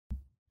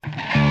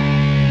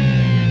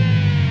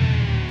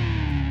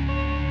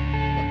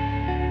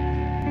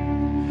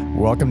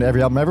Welcome to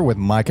Every Album Ever with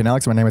Mike and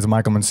Alex. My name is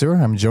Michael Mansour.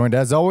 I'm joined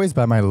as always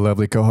by my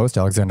lovely co-host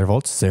Alexander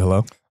Volts. Say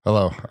hello.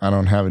 Hello. I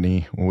don't have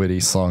any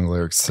witty song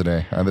lyrics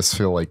today. I just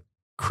feel like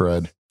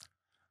crud.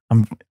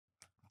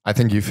 I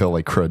think you feel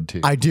like crud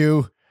too. I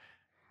do.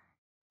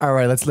 All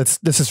right, let's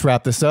just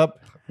wrap this up.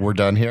 We're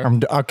done here.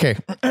 Okay.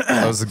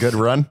 That was a good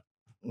run.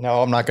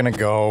 No, I'm not gonna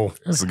go.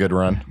 It was a good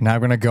run. Now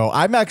I'm gonna go.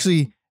 I'm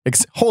actually.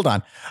 Hold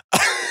on.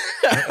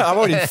 I'm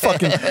already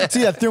fucking.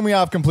 See, that threw me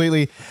off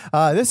completely.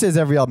 This is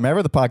Every Album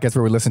Ever, the podcast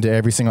where we listen to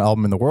every single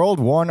album in the world,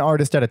 one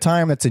artist at a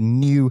time. That's a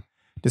new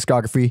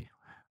discography,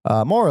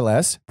 more or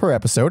less, per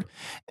episode.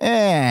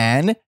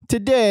 And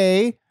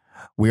today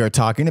we are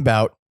talking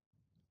about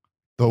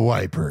The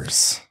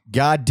Wipers.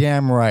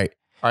 Goddamn right.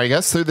 I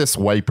guess through this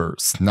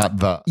Wipers, not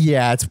the.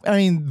 Yeah,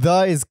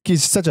 the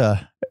is such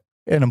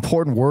an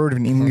important word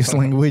in English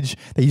language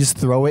that you just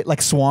throw it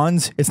like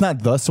swans. It's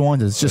not the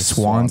swans, it's just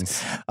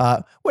swans.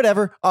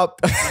 Whatever.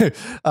 What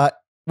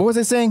was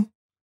I saying?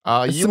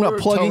 You were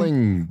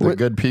telling the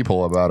good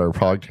people about our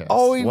podcast.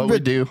 Oh, what we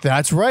do.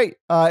 That's right.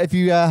 If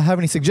you have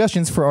any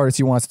suggestions for artists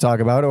you want us to talk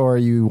about, or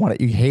you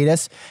hate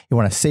us, you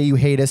want to say you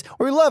hate us,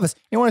 or you love us,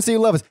 you want to say you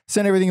love us,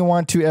 send everything you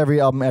want to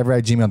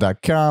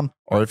everyalbumever@gmail.com.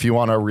 Or if you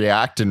want to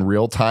react in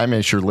real time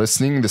as you're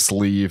listening, just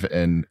leave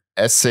an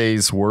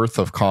essay's worth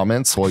of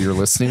comments while you're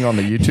listening on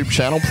the YouTube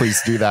channel. Please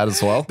do that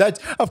as well.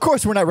 Of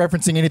course, we're not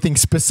referencing anything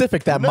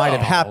specific that might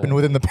have happened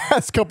within the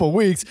past couple of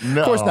weeks.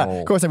 No. Of course not.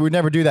 Of course not. We would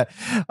never do that.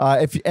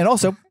 And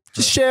also,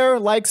 just share,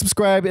 like,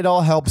 subscribe. It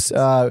all helps.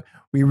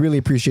 We really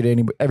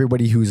appreciate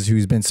everybody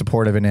who's been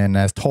supportive and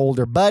has told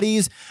their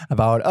buddies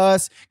about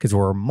us, because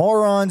we're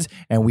morons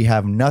and we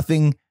have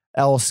nothing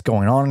else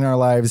going on in our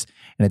lives,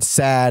 and it's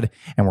sad,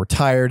 and we're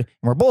tired,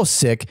 and we're both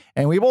sick,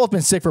 and we've both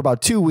been sick for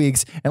about 2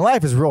 weeks, and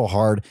life is real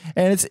hard,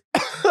 and it's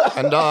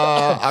and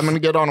I'm gonna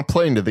get on a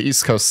plane to the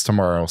East Coast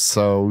tomorrow,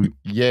 so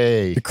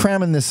yay. You're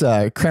cramming this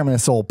old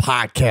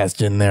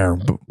podcast in there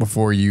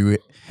before you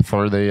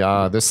for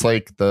the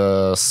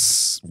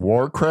the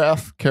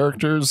Warcraft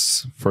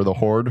characters for the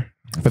Horde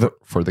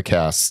for the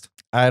cast.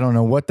 I don't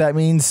know what that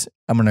means.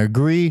 I'm gonna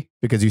agree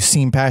because you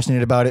seem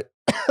passionate about it.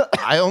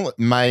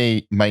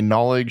 My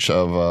knowledge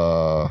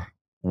of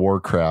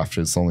Warcraft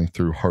is only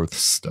through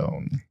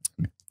Hearthstone,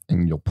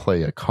 and you'll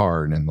play a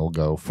card and they'll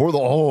go for the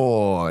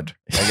Horde.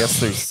 I guess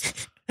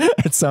there's.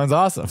 It sounds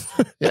awesome.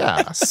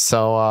 Yeah.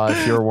 So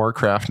if you're a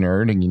Warcraft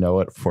nerd and you know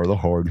what for the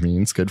Horde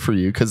means, good for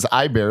you, because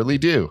I barely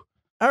do.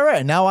 All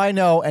right, now I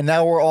know, and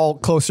now we're all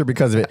closer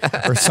because of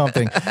it, or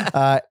something.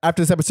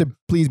 After this episode,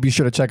 please be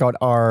sure to check out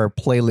our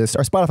playlist,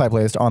 our Spotify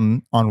playlist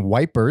on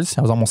Wipers.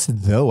 I was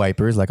almost the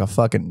Wipers, like a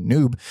fucking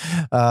noob.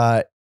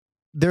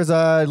 There's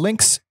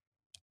links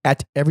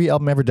at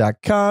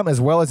everyalbumever.com, as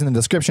well as in the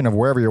description of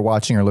wherever you're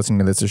watching or listening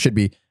to this. There should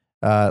be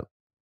a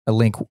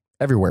link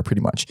everywhere,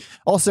 pretty much.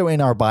 Also in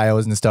our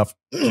bios and stuff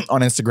on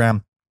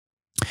Instagram.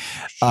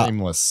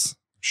 Shameless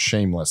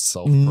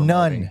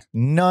self-promoting.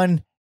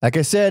 None. Like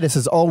I said, this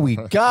is all we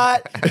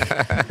got.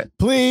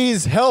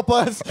 Please help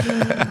us.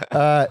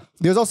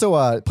 There's also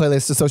a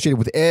playlist associated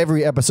with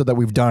every episode that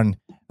we've done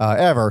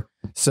ever.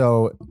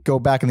 So go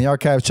back in the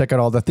archives, check out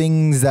all the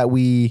things that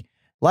we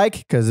like,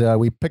 because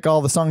we pick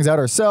all the songs out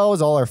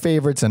ourselves, all our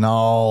favorites and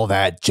all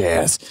that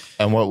jazz.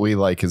 And what we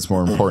like is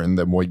more important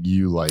than what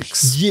you like.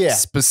 Yeah.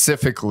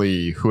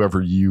 Specifically,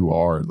 whoever you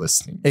are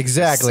listening.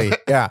 Exactly.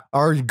 Yeah.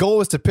 Our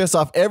goal is to piss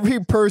off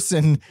every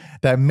person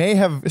that may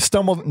have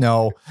stumbled.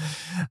 No.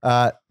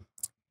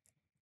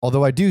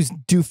 Although I do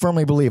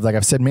firmly believe, like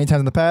I've said many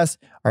times in the past,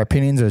 our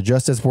opinions are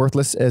just as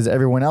worthless as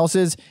everyone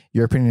else's.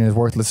 Your opinion is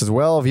worthless as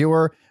well,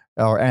 viewer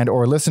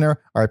or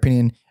listener. Our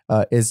opinion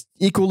is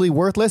equally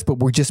worthless,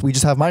 but we just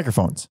have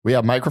microphones. We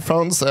have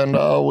microphones, and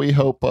we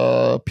hope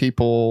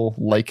people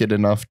like it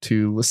enough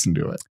to listen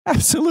to it.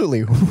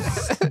 Absolutely.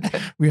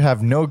 We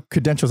have no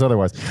credentials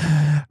otherwise.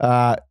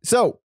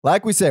 So,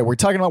 like we said, we're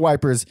talking about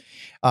Wipers.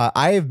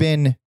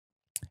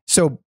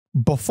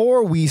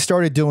 Before we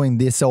started doing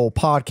this old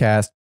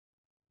podcast,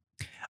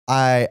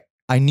 I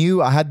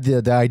knew I had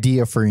the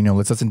idea for,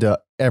 let's listen to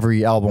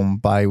every album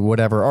by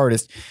whatever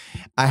artist.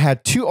 I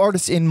had two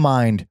artists in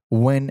mind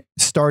when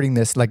starting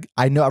this. Like,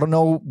 I don't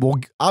know. Well,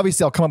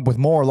 obviously I'll come up with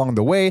more along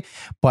the way,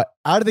 but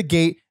out of the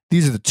gate,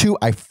 these are the two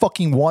I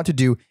fucking want to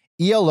do.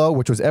 ELO,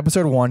 which was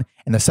episode 1,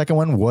 and the second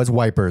one was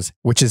Wipers,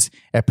 which is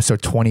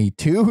episode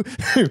 22.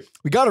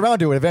 We got around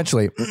to it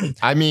eventually.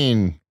 I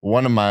mean,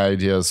 one of my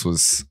ideas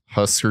was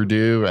Husker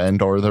Du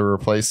and or the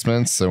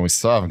Replacements, and we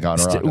still haven't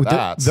gotten around to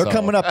that. They're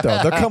coming up,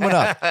 though. They're coming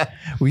up.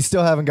 We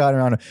still haven't gotten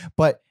around to it.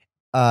 But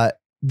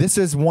this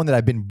is one that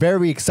I've been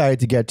very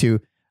excited to get to.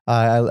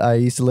 I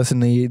used to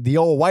listen to the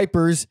old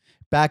Wipers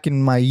back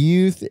in my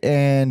youth,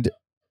 and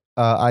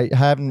I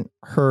haven't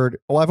heard.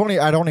 Well,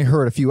 I'd only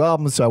heard a few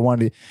albums, so I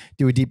wanted to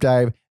do a deep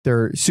dive.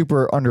 They're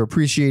super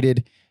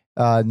underappreciated.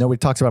 Nobody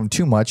talks about them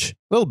too much, a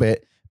little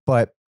bit,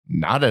 but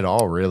not at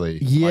all, really.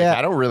 Yeah,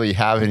 I don't really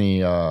have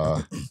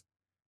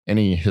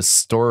any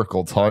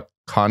historical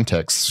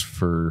context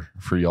for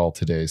y'all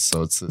today,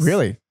 so it's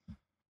really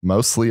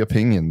mostly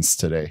opinions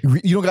today.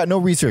 You don't got no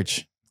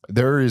research.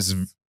 There is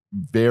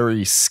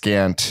very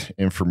scant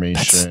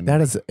information.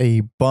 That is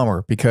a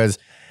bummer because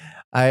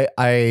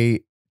this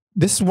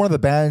is one of the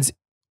bands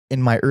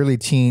in my early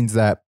teens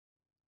that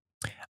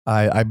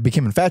I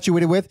became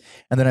infatuated with,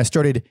 and then I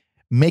started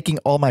making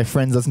all my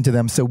friends listen to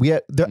them. So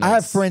I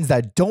have friends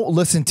that don't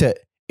listen to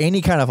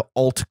any kind of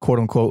alt quote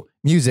unquote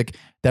music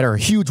that are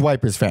huge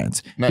Wipers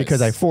fans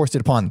because I forced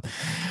it upon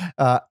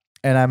them.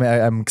 And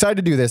I'm excited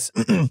to do this.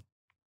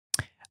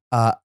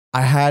 I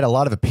had a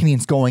lot of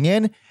opinions going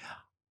in.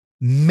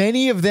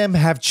 Many of them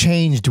have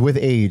changed with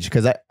age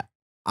because that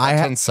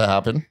tends to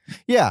happen.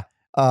 Yeah.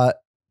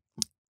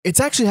 It's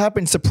actually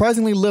happened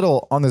surprisingly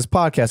little on this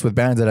podcast with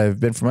bands that I've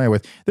been familiar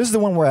with. This is the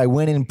one where I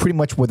went in pretty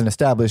much with an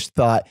established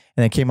thought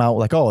and then came out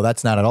like, oh,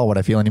 that's not at all what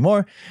I feel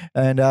anymore.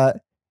 And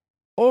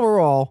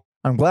overall,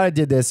 I'm glad I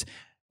did this.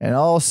 And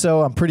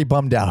also, I'm pretty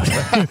bummed out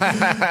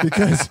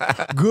because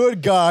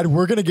good God,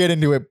 we're going to get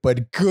into it,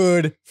 but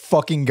good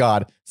fucking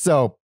God.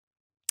 So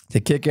to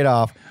kick it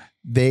off,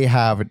 they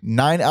have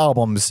 9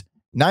 albums,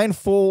 9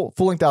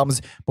 full-length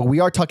albums, but we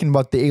are talking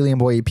about the Alien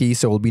Boy EP.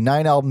 So it'll be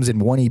 9 albums in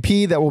one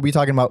EP that we'll be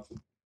talking about.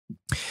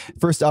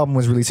 First album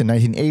was released in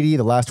 1980,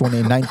 the last one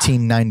in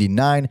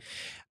 1999.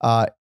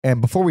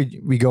 And before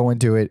we go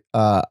into it,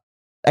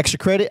 extra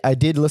credit, I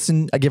gave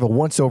a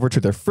once over to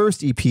their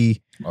first EP.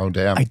 Oh,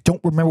 damn. I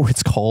don't remember what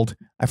it's called.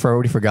 I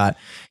already forgot.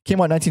 Came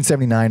out in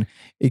 1979.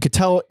 You could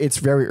tell it's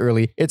very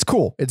early. It's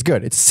cool. It's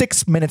good. It's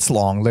 6 minutes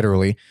long,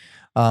 literally.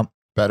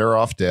 Better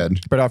Off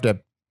Dead. Better Off Dead.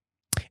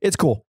 It's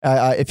cool.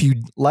 If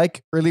you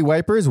like early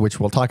Wipers,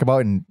 which we'll talk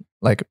about in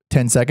like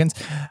 10 seconds,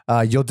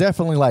 you'll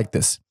definitely like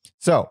this.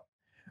 So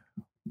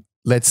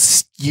let's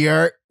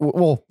start.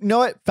 Well, you know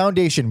what?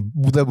 Foundation.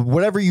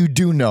 Whatever you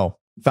do know.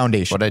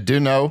 Foundation. What I do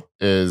know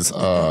is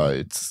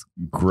it's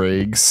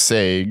Greg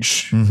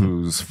Sage,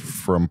 who's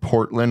from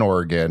Portland,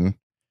 Oregon,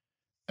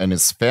 and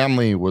his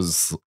family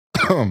was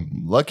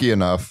lucky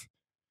enough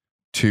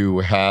to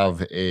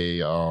have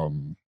a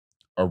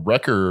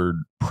record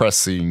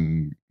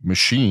pressing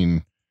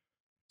machine.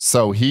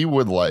 So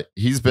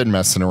he's been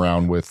messing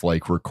around with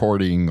like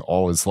recording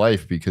all his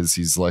life because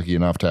he's lucky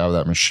enough to have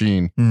that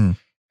machine.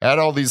 Had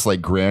all these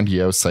like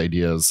grandiose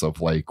ideas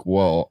of like,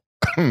 well,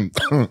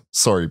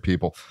 sorry,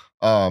 people.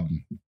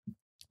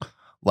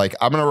 Like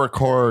I'm gonna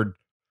record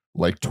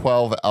like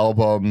 12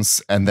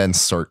 albums and then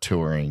start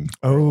touring.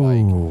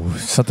 Oh,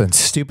 something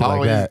stupid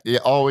like that.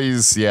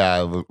 Always,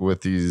 yeah, with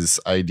these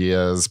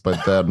ideas.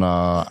 But then,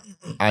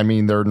 I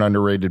mean, they're an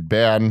underrated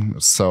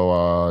band,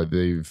 so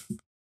they've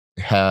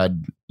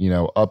had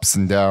ups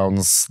and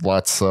downs,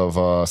 lots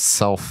of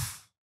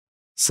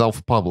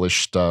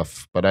self-published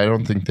stuff. But I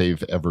don't think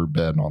they've ever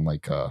been on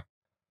like a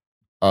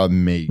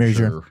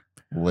major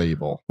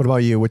label. What about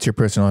you? What's your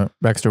personal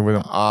backstory with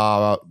them?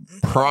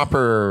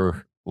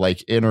 Proper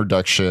like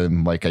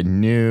introduction. Like I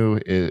knew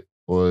it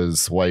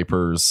was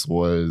Wipers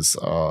was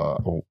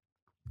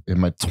in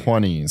my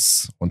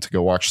 20s. Went to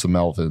go watch the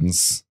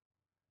Melvins,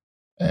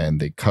 and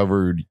they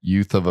covered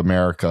Youth of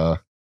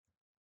America.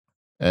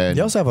 And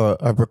they also have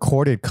a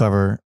recorded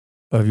cover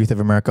of Youth of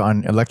America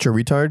on Electro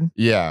Retard.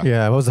 Yeah.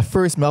 Yeah, it was the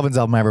first Melvins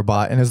album I ever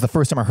bought, and it was the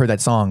first time I heard that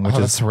song, which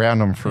is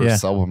random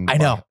first album. I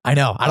know. I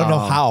don't know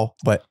how,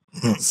 but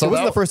so it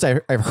wasn't the first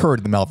I've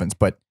heard the Melvins,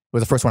 but it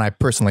was the first one I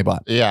personally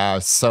bought. Yeah,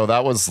 so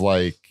that was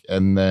like,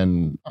 and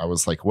then I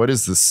was like, what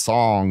is this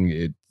song?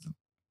 It's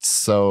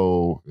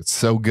so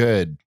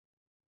good.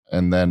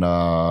 And then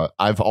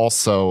I've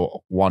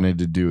also wanted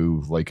to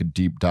do like a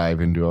deep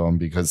dive into them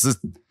because this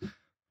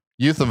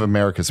Youth of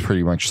America is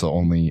pretty much the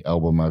only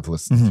album I've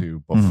listened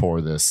to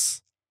before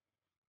this.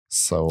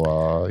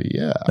 So,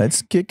 yeah.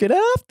 Let's kick it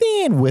off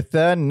then with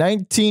the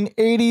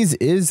 1980s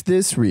Is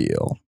This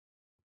Real?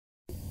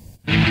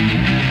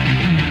 I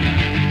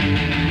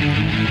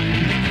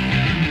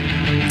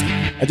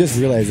just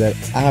realized that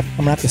I'm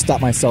going to have to stop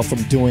myself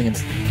from doing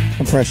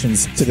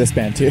impressions to this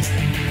band too.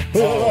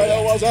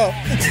 What's up?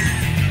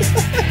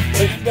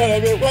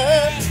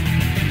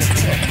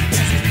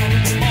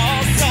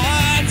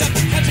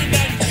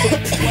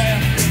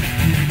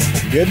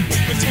 Good?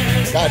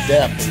 God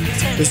damn.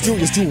 Let's do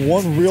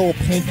one real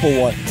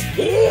painful one.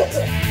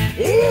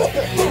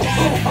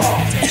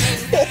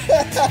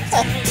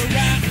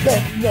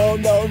 No.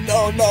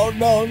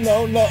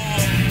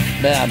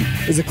 Man,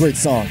 it's a great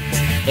song.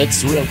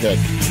 It's real good.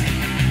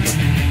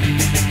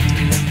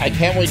 I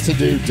can't wait to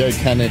do Dead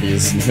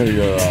Kennedys and hear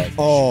your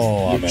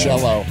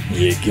cello.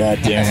 You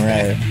goddamn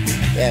right.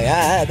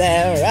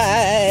 Goddamn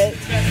right.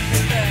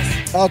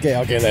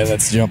 Okay,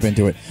 let's jump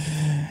into it.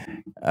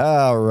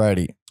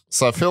 Alrighty.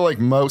 So I feel like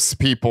most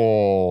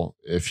people,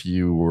 if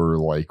you were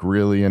like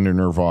really into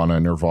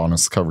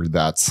Nirvana's covered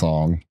that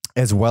song.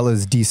 As well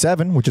as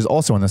D7, which is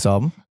also on this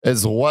album.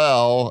 As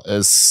well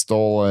as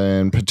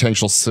Stolen,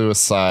 Potential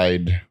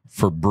Suicide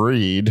for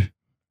Breed.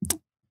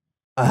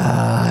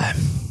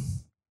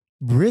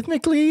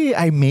 Rhythmically,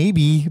 I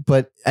maybe,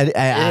 but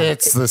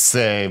it's the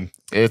same.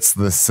 It's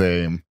the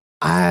same.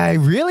 I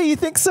really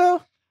think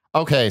so?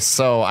 Okay,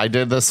 so I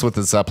did this with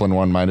the Zeppelin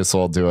one. Might as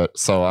well do it.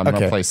 So I'm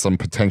going to play some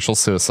Potential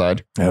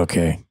Suicide.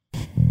 Okay.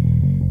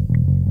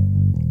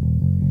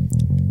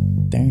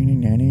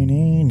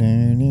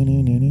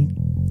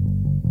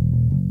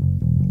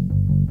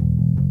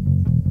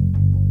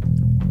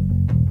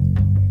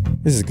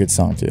 This is a good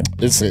song too.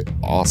 It's an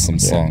awesome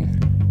song.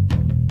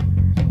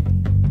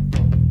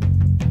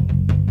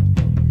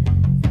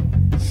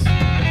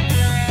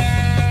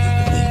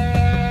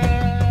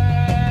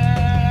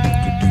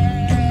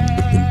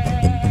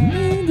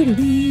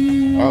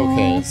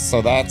 Okay,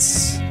 so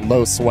that's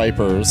Los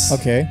Wipers.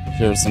 Okay.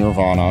 Here's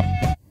Nirvana.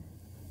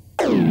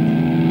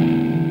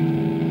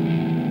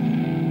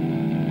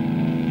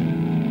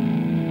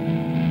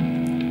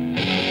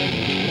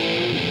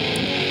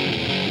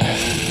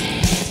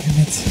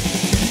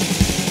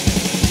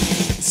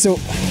 So,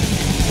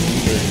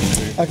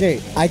 okay,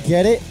 I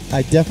get it.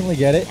 I definitely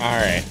get it. All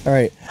right. All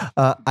right.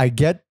 I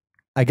get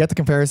the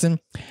comparison,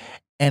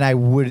 and I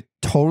would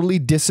totally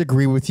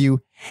disagree with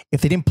you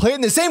if they didn't play it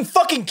in the same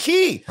fucking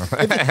key.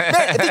 If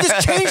they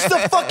just changed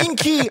the fucking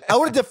key, I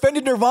would have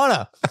defended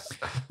Nirvana.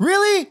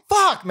 Really?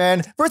 Fuck,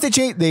 man. First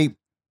they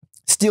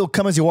steal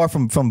 "Come As You Are"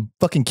 from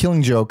fucking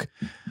Killing Joke.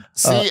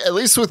 See, at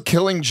least with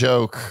Killing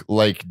Joke,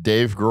 like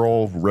Dave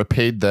Grohl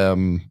repaid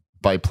them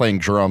by playing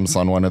drums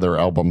on one of their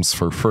albums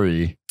for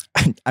free.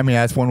 I mean,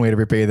 that's one way to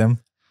repay them.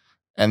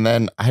 And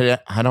then I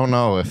don't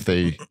know if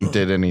they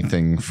did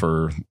anything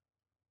for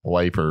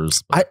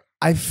Wipers.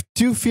 I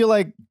do feel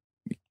like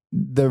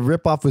the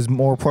ripoff was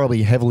more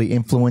probably heavily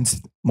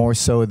influenced more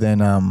so than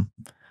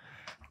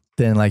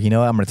like, you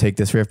know, I'm gonna take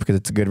this riff because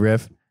it's a good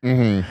riff.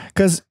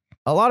 Because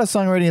a lot of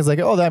songwriting is like,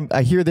 oh,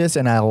 I hear this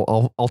and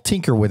I'll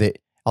tinker with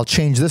it. I'll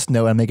change this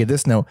note and make it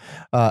this note.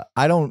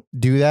 I don't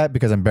do that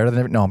because I'm better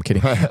than it. No, I'm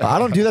kidding. I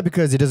don't do that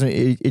because it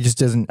just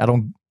doesn't.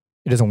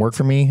 It doesn't work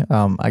for me.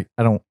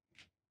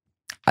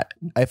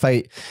 If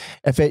I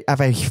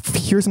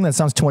hear something that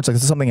sounds too much like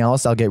something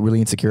else, I'll get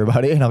really insecure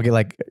about it and I'll get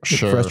like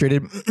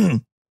frustrated.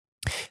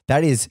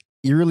 That is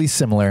eerily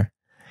similar,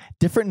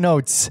 different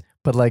notes,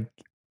 but like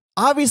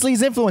obviously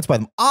he's influenced by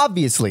them.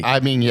 Obviously, I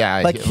mean,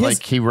 yeah,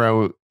 like he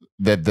wrote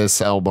that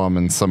this album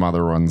and some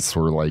other ones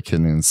were like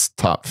in his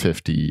top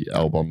 50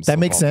 albums. That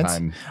makes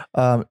sense.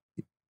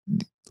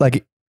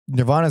 Like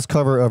Nirvana's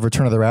cover of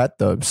 "Return of the Rat,"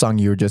 the song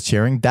you were just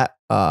hearing, that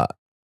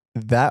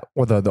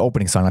or the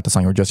opening song, not the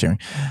song you were just hearing.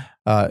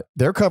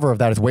 Their cover of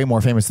that is way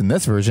more famous than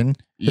this version.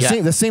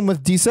 The same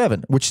with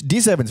D7, which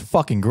D7's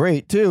fucking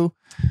great too.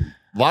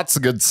 Lots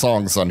of good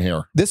songs on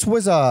here. This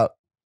was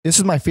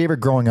my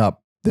favorite growing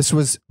up. This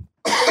was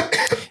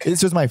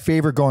my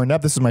favorite growing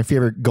up. This is my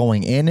favorite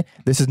going in.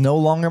 This is no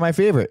longer my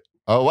favorite.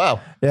 Oh wow.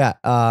 Yeah.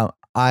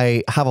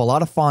 I have a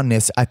lot of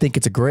fondness. I think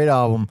it's a great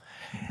album.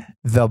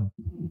 The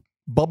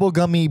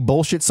bubblegummy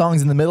bullshit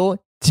songs in the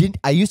middle,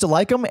 I used to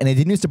like them and it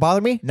didn't used to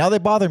bother me. Now they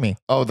bother me.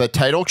 Oh, the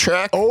title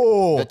track?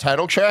 Oh. The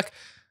title track?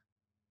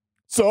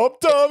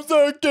 Sometimes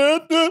I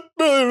get it.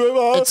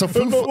 It's a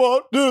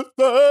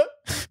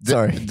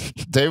Sorry.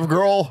 Dave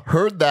Grohl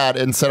heard that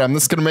and said, I'm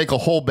just going to make a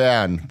whole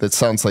band that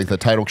sounds like the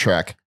title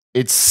track.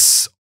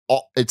 It's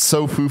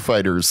so Foo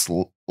Fighters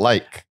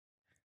like.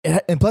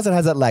 And plus it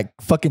has that like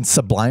fucking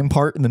Sublime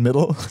part in the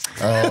middle.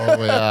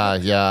 Oh,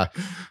 yeah.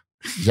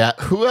 Yeah.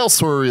 Who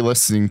else were we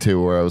listening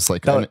to where I was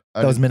like, that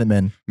was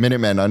Minutemen.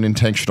 Minutemen,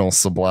 Unintentional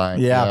Sublime.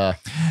 Yeah.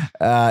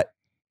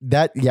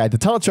 The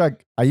title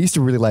track, I used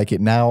to really like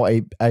it. Now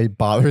it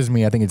bothers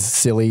me. I think it's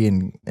silly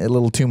and a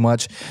little too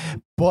much.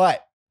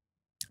 But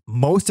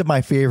most of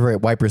my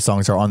favorite Wiper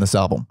songs are on this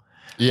album.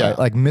 Yeah.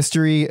 Like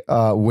Mystery,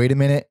 Wait a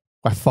Minute.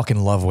 I fucking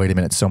love Wait a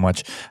Minute so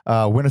much.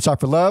 Winter Talk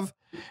for Love,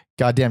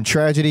 Goddamn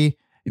Tragedy.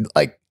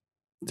 Like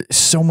there's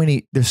so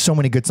many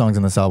good songs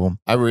on this album.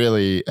 I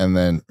really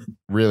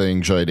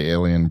enjoyed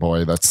Alien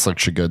Boy. That's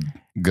such a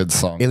good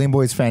song. Alien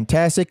Boy is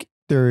fantastic.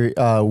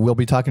 We'll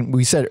be talking.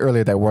 We said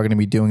earlier that we're going to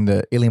be doing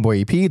the Alien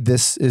Boy EP.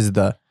 This is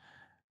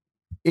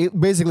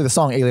basically the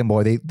song Alien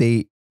Boy.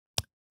 The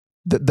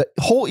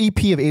whole EP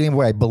of Alien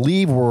Boy, I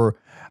believe, were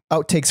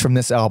outtakes from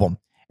this album.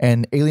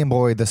 And Alien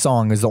Boy, the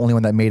song, is the only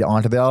one that made it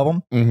onto the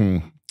album.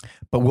 Mm-hmm.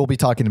 But we'll be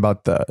talking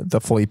about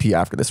the full EP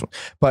after this one.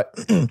 But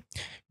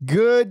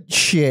good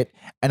shit.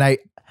 And I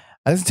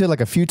listened to it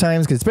like a few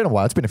times because it's been a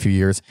while. It's been a few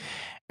years.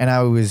 And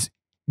I was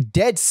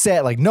dead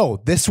set, like,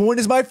 no, this one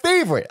is my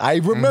favorite. I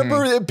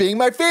remember it being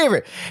my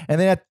favorite. And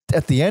then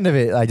at the end of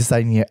it, I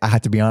decided I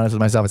had to be honest with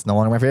myself. It's no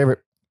longer my favorite.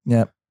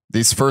 Yeah.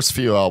 These first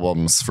few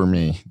albums for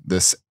me,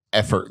 this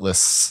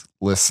effortless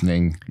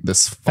listening,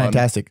 this fun,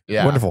 fantastic.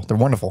 Yeah. Wonderful. They're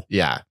wonderful.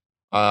 Yeah.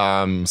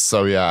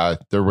 So yeah,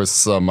 there was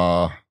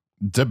some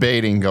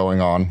debating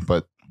going on,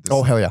 but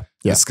hell yeah.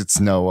 This gets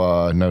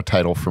no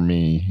title for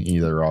me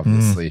either,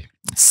 obviously.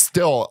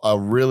 Still a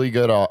really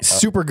good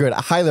super good.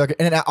 I highly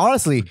recommend. And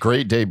honestly,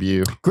 great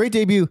debut.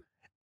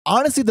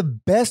 Honestly, the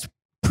best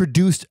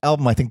produced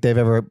album I think they've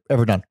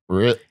ever done.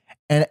 Really?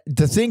 And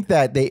to think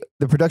that the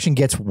production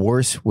gets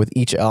worse with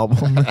each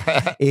album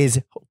is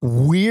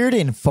weird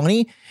and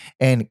funny,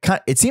 and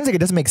it seems like it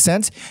doesn't make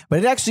sense, but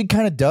it actually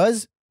kind of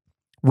does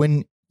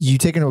when you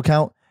take into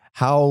account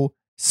how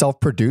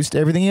self-produced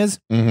everything is.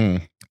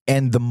 Mm-hmm.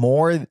 And the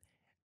more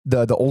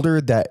the older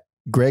that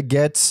Greg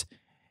gets,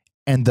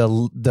 and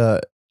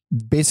the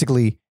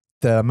basically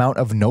the amount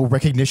of no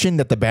recognition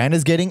that the band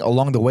is getting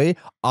along the way,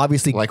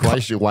 obviously, like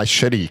why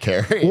should he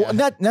care? Well,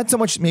 not so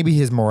much maybe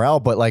his morale,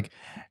 but like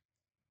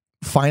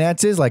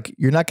finances. Like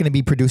you're not going to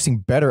be producing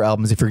better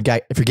albums if you're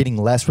getting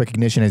less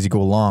recognition as you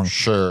go along.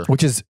 Sure,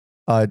 which is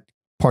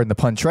pardon the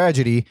pun,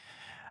 tragedy.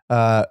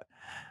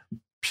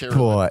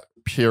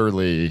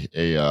 Purely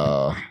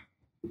a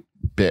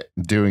bit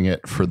doing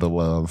it for the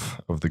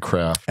love of the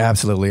craft.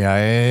 Absolutely,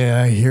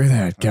 I hear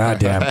that.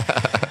 Goddamn.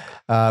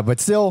 But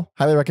still,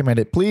 highly recommend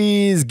it.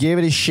 Please give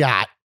it a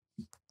shot.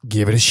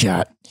 Give it a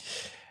shot.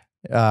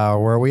 Where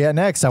are we at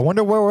next? I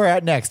wonder where we're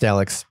at next,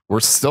 Alex. We're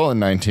still in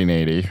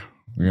 1980.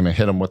 We're gonna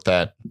hit him with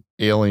that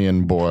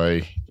Alien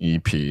Boy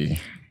EP.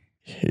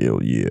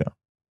 Hell yeah.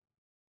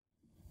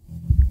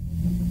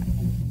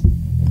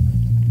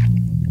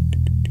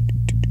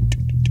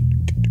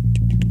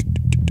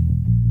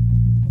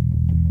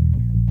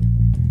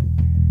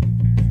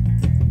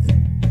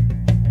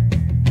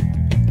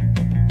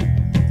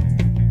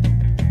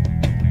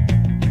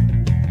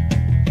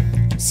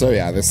 So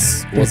yeah,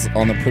 this was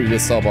on the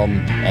previous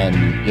album,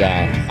 and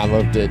yeah, I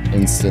loved it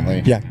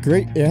instantly. Yeah,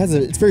 great.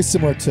 It's very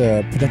similar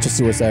to Potential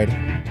Suicide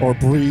or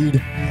Breed.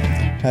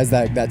 Has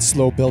that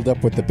slow build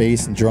up with the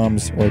bass and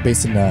drums, or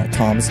bass and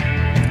toms.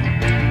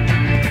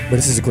 But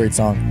this is a great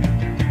song.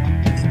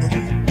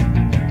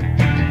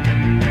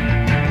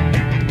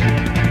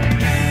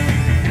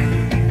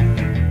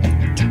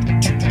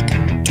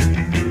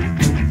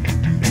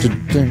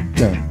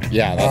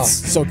 Yeah,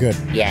 that's so good.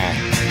 Yeah.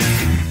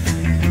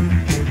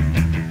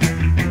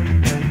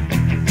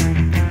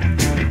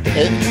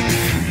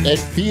 It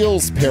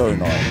feels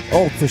paranoid.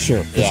 Oh, for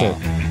sure. For sure.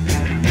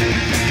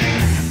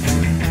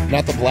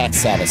 Not the Black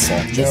Sabbath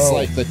song, just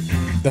like the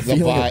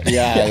vibe.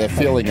 Yeah, the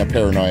feeling of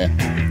paranoia.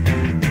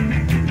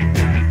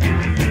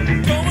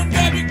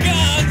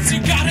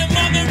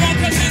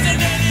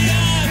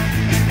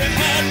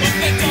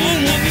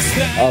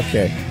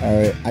 Okay,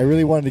 all right. I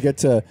really wanted to get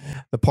to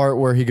the part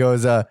where he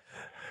goes, alien,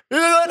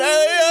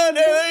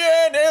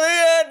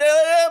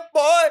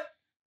 boy,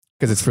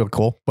 because it's real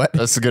cool. But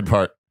that's a good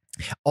part.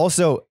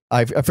 Also,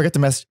 I forgot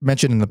to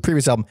mention in the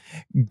previous album,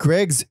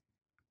 Greg's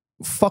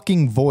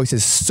fucking voice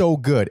is so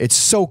good. It's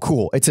so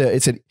cool.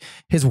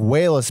 His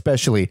wail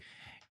especially.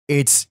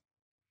 It's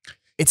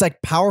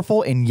like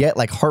powerful and yet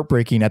like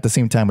heartbreaking at the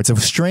same time. It's a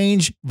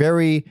strange,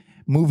 very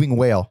moving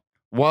wail.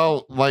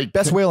 Well, like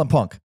best wail in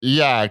punk.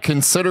 Yeah,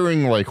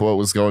 considering like what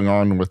was going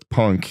on with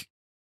punk,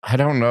 I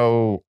don't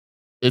know.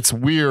 It's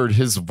weird.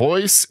 His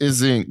voice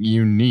isn't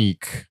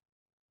unique.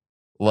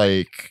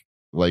 Like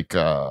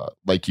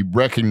you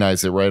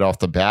recognize it right off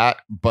the bat,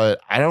 but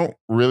I don't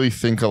really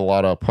think a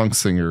lot of punk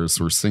singers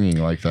were singing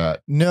like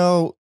that.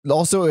 No.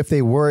 Also, if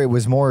they were, it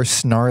was more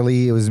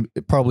snarly. It was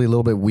probably a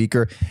little bit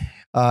weaker.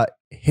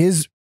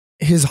 His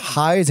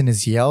highs and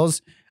his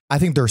yells, I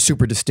think they're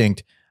super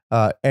distinct.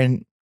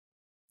 And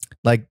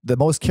like the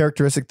most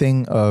characteristic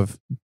thing of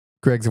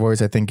Greg's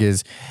voice, I think,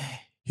 is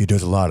he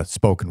does a lot of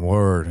spoken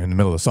word in the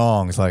middle of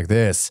songs like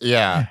this.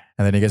 Yeah.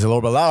 And then he gets a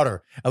little bit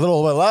louder, a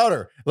little bit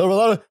louder, a little bit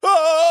louder.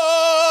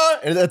 Ah!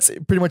 And that's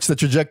pretty much the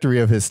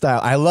trajectory of his style.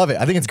 I love it.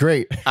 I think it's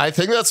great. I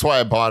think that's why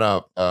I bought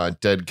up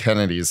Dead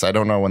Kennedys. I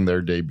don't know when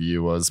their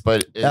debut was,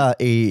 but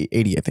 80,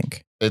 I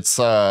think. It's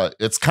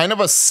kind of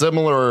a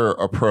similar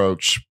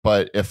approach,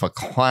 but if a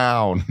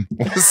clown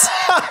was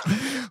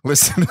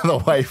listen to the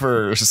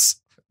Wipers.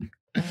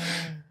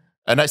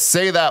 And I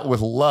say that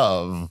with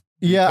love.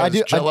 Yeah, I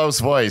do. Jello's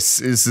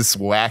voice is this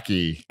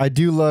wacky. I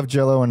do love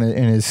Jello in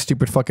his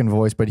stupid fucking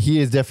voice, but he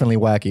is definitely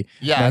wacky.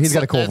 Yeah, no, he's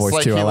got a cool voice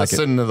like too. He I like it.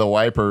 listened to the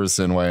Wipers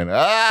and went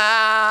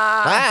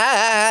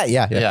yeah.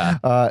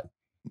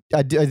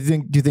 I do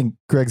think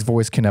Greg's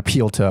voice can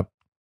appeal to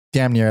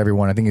damn near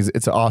everyone. I think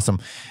it's awesome,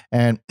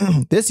 and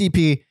this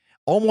EP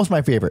almost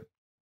my favorite.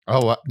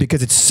 Oh,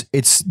 because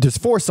it's there's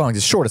 4 songs.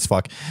 It's short as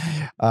fuck,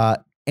 and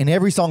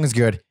every song is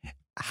good.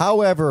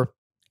 However,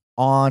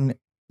 on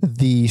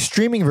the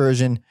streaming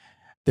version,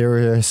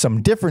 there are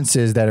some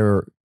differences that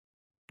are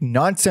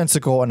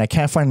nonsensical, and I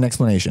can't find an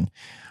explanation.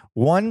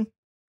 One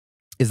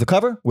is the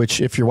cover, which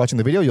if you're watching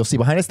the video, you'll see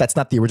behind us. That's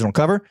not the original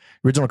cover.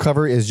 The original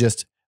cover is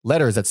just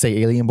letters that say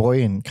Alien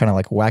Boy and kind of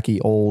like wacky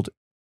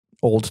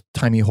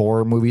old-timey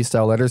horror movie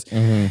style letters.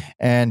 Mm-hmm.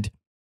 And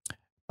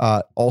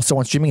also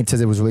on streaming, it says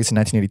it was released in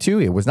 1982.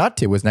 It was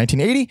not. It was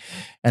 1980.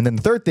 And then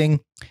the third thing,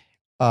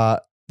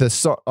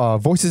 the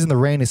Voices in the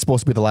Rain is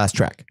supposed to be the last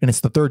track, and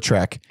it's the 3rd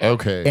track.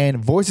 Okay. And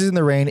Voices in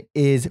the Rain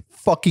is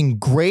fucking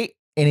great,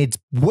 and it's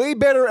way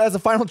better as a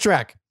final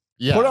track.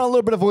 Yeah. Put on a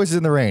little bit of Voices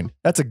in the Rain.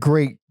 That's a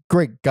great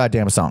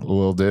goddamn song.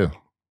 Will do.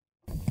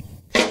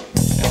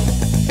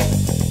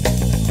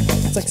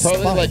 It's like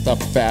probably like the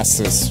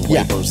fastest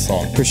Wipers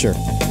song. For sure.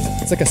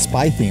 It's like a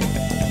spy theme.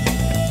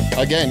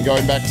 Again,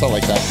 going back to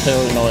like that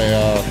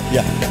paranoia.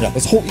 Yeah.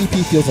 This whole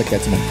EP feels like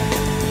that to me.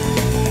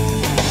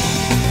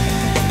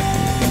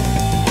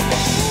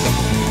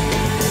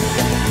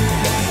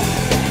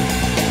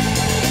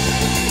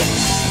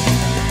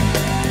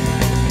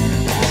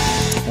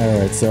 All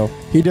right, so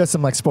he does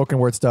some like spoken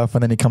word stuff,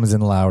 and then he comes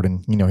in loud,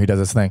 and he does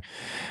this thing.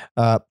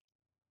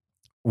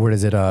 what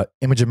is it?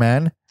 Image of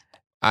Man.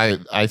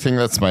 I think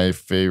that's my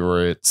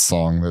favorite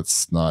song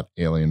that's not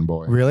Alien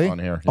Boy. Really? On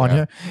here. On Yeah.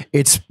 here,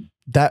 it's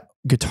that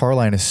guitar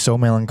line is so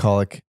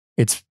melancholic.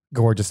 It's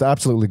gorgeous,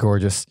 absolutely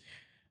gorgeous.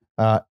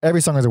 Every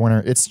song is a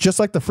winner. It's just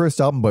like the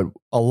first album, but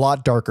a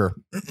lot darker,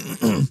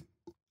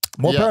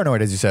 more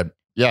paranoid, as you said.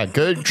 Yeah,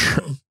 good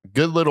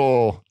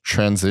little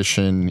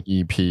transition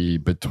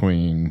EP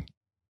between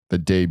the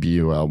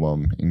debut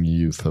album and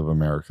Youth of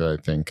America,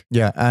 I think.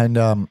 Yeah,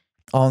 and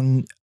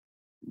on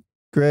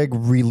Greg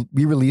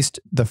re-released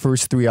the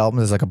first 3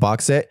 albums as like a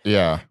box set.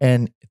 Yeah.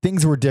 And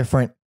things were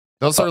different.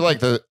 Those are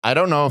like I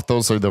don't know if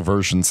those are the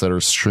versions that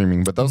are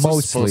streaming, but those are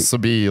Mostly. supposed to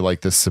be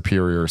like the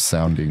superior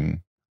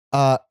sounding.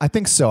 I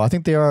think so. I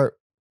think they are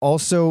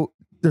also,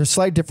 there's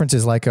slight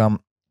differences. Like,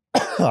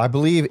 I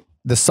believe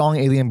the song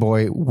Alien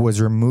Boy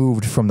was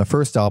removed from the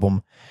first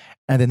album,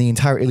 and then the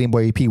entire Alien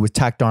Boy EP was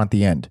tacked on at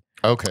the end.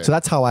 Okay. So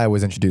that's how I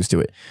was introduced to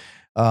it.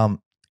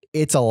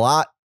 It's a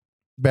lot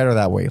better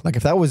that way. Like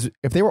if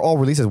they were all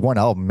released as one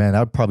album, man, that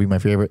would probably be my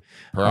favorite.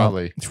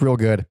 Probably. It's real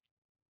good.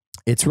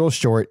 It's real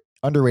short,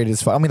 underrated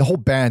as fuck. I mean, the whole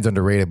band's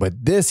underrated, but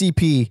this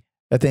EP,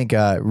 I think,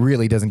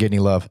 really doesn't get any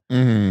love.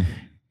 Mm-hmm.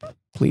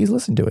 Please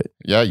listen to it.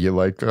 Yeah, you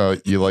like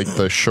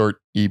the short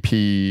EP.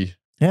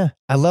 Yeah,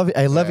 I love it.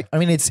 I love it. I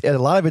mean, it's a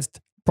lot of it's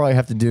probably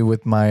have to do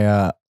with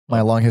my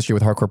my long history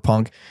with hardcore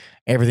punk.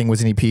 Everything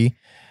was an EP.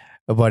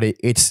 But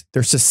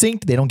they're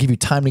succinct. They don't give you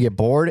time to get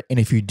bored, and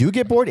if you do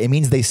get bored, it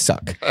means they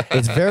suck.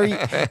 It's very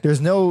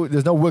there's no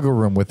wiggle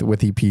room with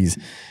EPs.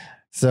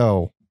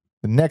 So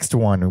the next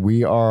one,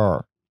 we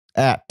are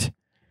at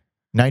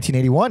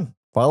 1981,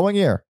 following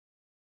year,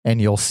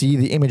 and you'll see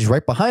the image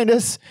right behind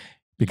us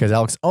because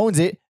Alex owns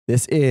it.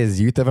 This is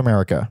Youth of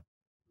America.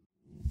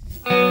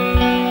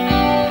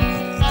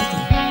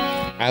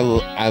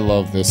 I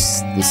love this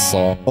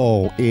song.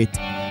 Oh, it's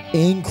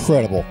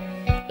incredible.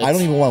 I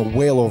don't even want to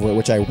wail over it,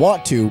 which I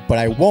want to, but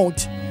I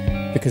won't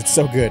because it's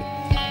so good.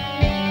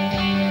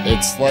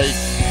 It's like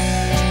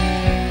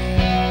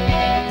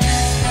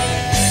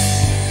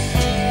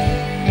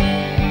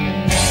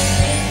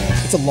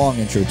it's a long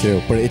intro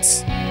too, but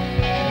it's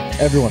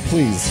everyone,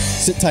 please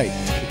sit tight.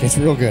 It gets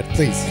real good,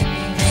 please.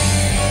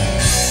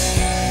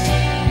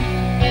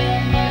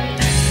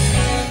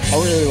 I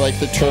really like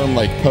the term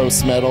like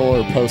post-metal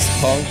or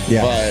post-punk,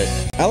 Yeah.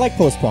 but I like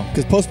post-punk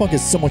because post-punk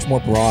is so much more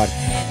broad.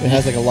 It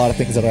has like a lot of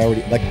things that I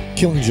already like.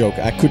 Killing Joke,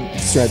 I couldn't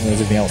describe them as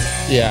anything else.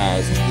 yeah,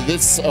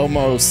 this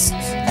almost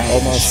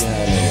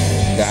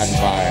that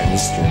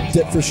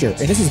vibe. For sure. And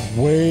this is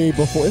way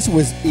before. This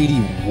was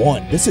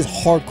 81. This is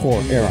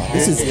hardcore era.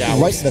 This is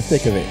right in the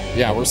thick of it.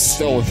 Yeah, we're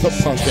still in the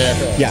punk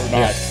era. Yeah,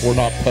 we're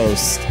not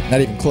post.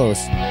 Not even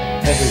close.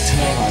 Every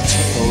time I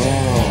turn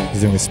around,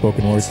 He's doing a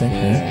spoken word thing.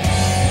 Yeah.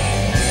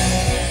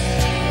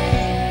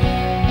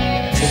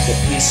 took a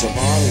piece of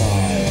our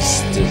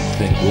lives, didn't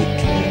think we'd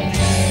care.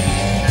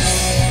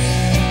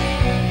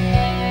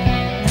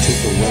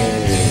 Took away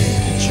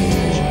the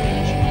joy.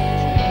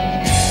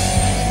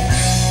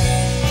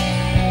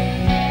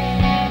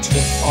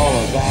 Took all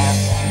of that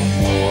and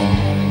more.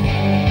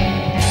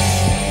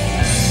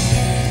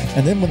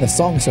 And then when the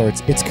song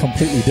starts, it's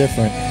completely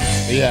different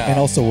Yeah. and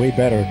also way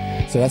better.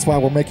 So that's why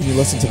we're making you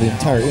listen to the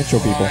entire intro,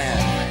 people.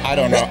 I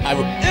don't know.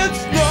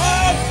 It's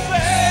not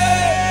fair.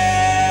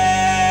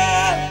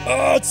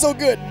 Oh, it's so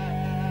good.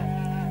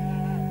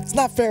 It's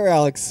not fair,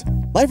 Alex.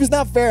 Life is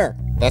not fair.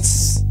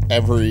 That's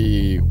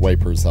every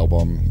Wipers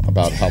album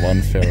about how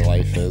unfair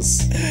life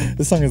is.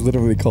 This song is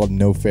literally called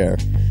No Fair.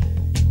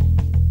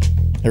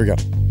 Here we go.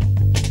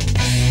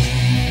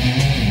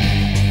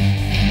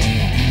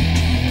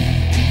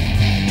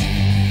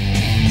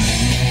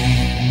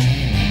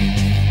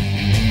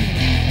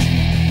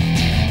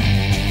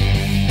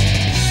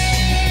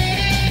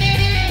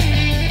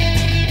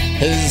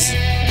 His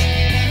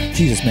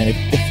Jesus, man.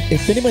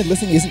 If anybody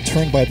listening isn't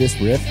turned by this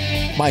riff,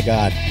 my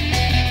God.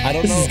 I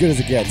don't This know. is as good as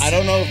it gets. I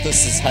don't know if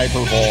this is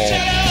hyperbole,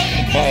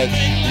 but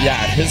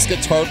yeah, his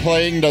guitar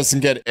playing doesn't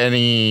get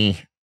any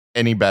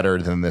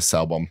better than this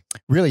album.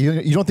 Really?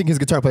 You don't think his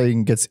guitar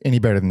playing gets any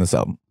better than this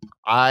album?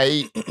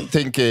 I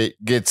think it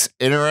gets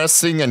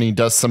interesting and he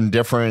does some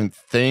different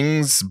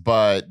things,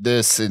 but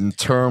this, in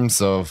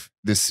terms of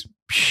this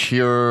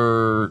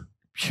pure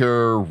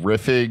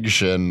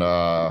riffage and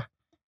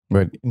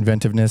But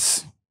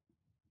inventiveness,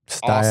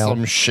 style.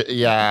 awesome shit.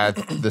 Yeah,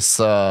 this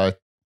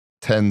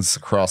tends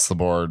across the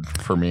board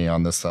for me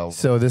on this album.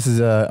 So this is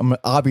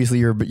obviously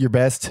your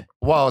best.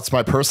 Well, it's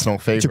my personal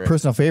It's favorite. your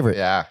personal favorite.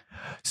 Yeah.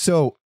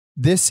 So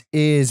this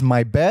is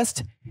my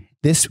best.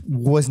 This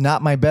was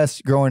not my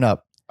best growing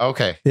up.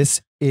 Okay.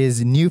 This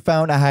is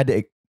newfound. I had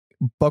to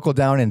buckle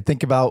down and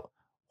think about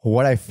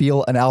what I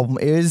feel an album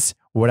is,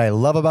 what I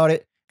love about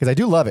it, because I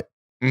do love it.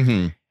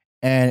 Mm-hmm.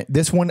 And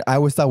this one I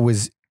always thought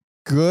was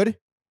good,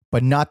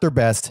 but not their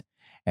best.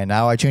 And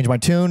now I changed my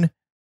tune.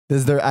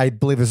 I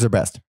believe this is their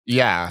best.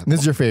 Yeah. This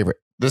is your favorite.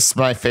 This is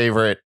my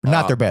favorite.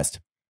 Not their best.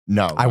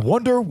 No. I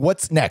wonder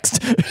what's next.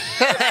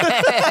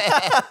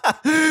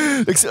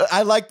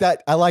 I like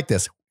that. I like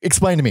this.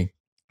 Explain to me.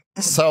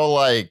 So,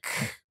 like,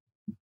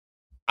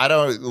 I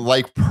don't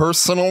like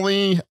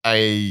personally.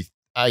 I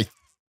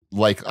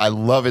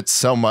love it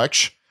so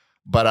much,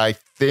 but I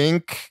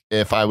think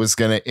if I was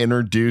going to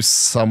introduce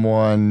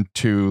someone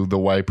to the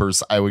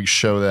Wipers, I would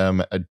show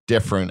them a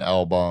different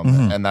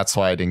album, and that's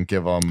why I didn't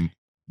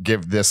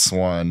give this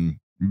one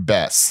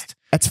best.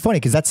 That's funny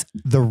because that's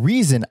the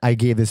reason I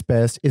gave this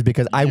best is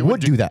because I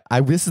would do that.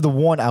 This is the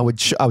one I would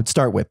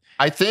start with.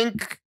 I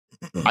think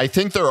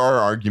there are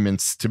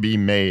arguments to be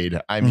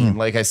made. I mean,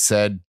 like I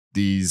said,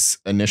 these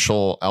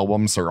initial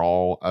albums are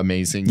all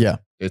amazing. Yeah.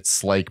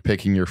 It's like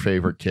picking your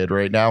favorite kid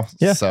right now.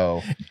 Yeah.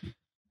 So,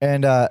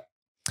 and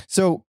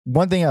so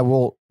one thing I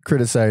will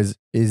criticize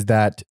is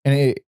that,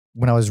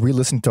 when I was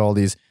re-listening to all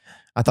these,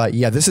 I thought,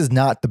 yeah, this is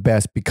not the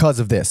best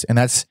because of this. And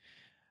that's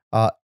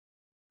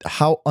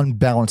how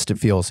unbalanced it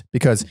feels,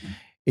 because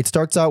it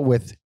starts out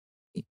with,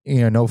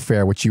 No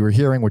Fair, which you were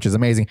hearing, which is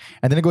amazing.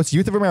 And then it goes to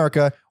Youth of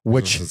America,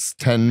 which is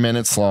 10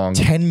 minutes long.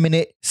 10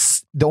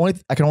 minutes.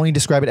 I can only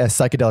describe it as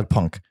psychedelic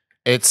punk.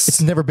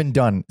 It's never been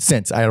done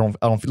since. I don't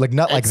like,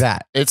 not like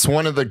that. It's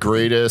one of the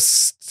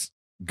greatest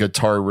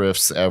guitar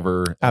riffs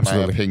ever, in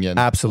my opinion.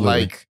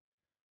 Absolutely. Like,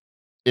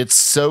 it's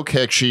so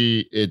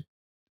catchy. It,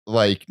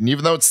 like,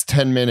 even though it's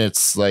 10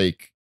 minutes,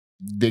 like,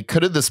 they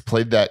could have just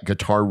played that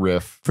guitar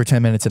riff for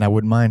 10 minutes and I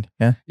wouldn't mind.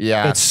 Yeah.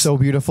 Yeah. It's so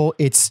beautiful.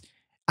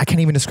 I can't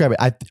even describe it.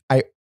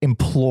 I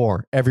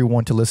implore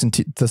everyone to listen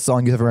to the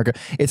song Youth of America.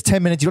 It's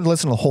 10 minutes. You don't have to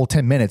listen to the whole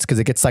 10 minutes because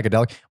it gets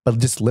psychedelic, but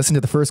just listen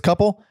to the first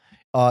couple.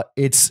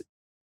 It's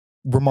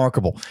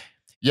remarkable.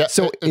 Yeah.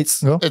 So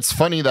it's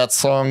funny that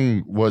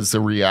song was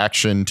a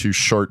reaction to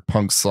short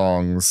punk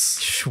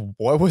songs.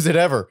 What was it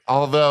ever?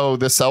 Although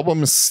this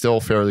album is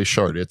still fairly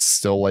short. It's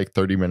still like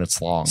 30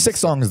 minutes long. 6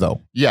 songs though.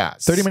 Yeah.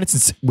 30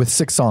 minutes with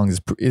 6 songs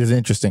is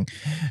interesting.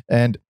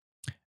 And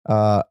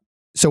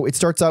so it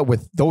starts out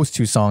with those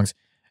 2 songs.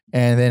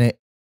 And then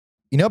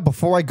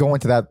before I go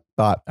into that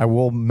thought, I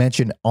will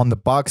mention on the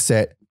box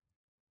set,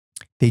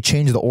 they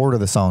changed the order of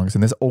the songs,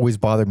 and this always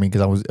bothered me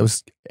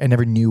because I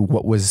never knew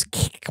what was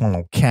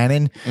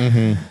canon.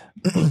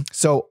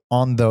 So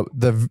on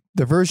the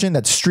version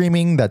that's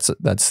streaming, that's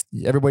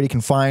everybody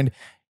can find,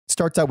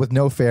 starts out with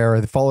No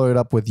Fair, they follow it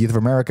up with Youth of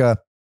America,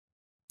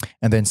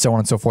 and then so on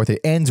and so forth.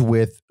 It ends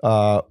with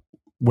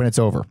When It's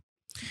Over.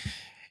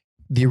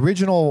 The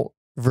original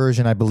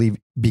version, I believe,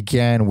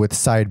 began with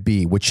side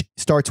B, which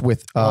starts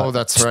with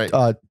that's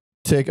right.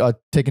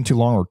 Taken Too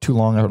Long, or Too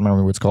Long, I don't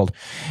remember what it's called.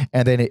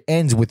 And then it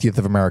ends with Youth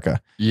of America.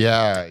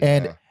 Yeah.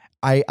 And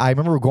I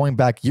remember going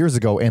back years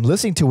ago and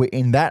listening to it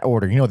in that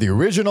order, the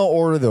original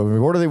order, the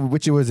order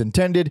which it was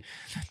intended,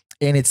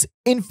 and it's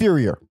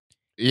inferior.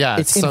 Yeah.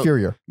 It's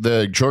inferior.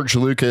 The George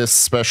Lucas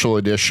special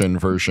edition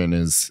version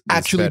is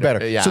actually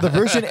better. Yeah. So the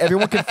version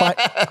everyone can find,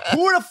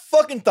 who would have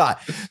fucking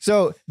thought?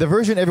 So the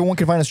version everyone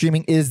can find on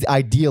streaming is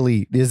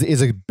ideally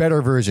a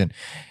better version.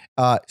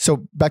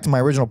 So back to my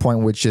original point,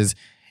 which is,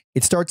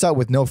 it starts out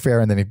with No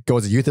Fair, and then it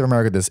goes to Youth of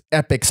America, this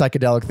epic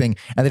psychedelic thing.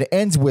 And then it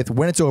ends with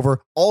When It's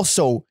Over,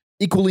 also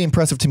equally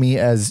impressive to me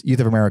as Youth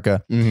of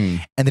America.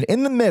 And then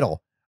in the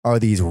middle are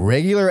these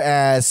regular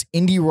ass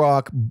indie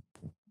rock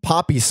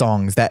poppy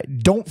songs that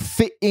don't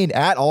fit in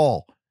at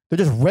all. They're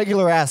just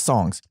regular ass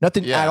songs.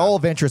 Nothing at all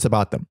adventurous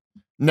about them.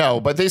 No,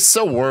 but they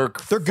still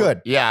work. They're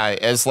good. Yeah,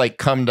 as like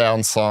come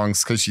down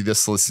songs, because you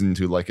just listen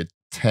to like a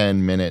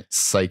 10-minute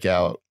psych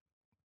out.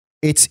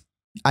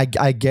 I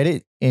get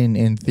it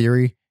in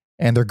theory.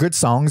 And they're good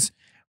songs,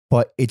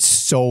 but it's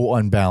so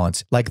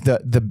unbalanced. Like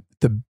the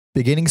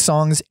beginning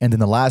songs and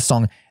then the last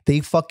song, they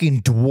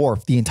fucking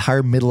dwarf the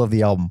entire middle of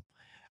the album.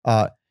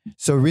 So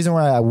the reason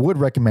why I would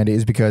recommend it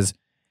is because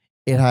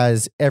it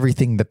has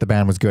everything that the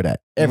band was good at.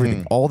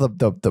 Everything. All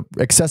the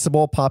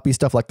accessible poppy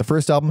stuff like the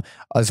first album,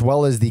 as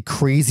well as the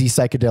crazy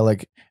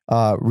psychedelic,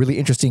 really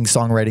interesting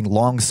songwriting,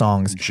 long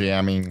songs.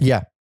 Jamming.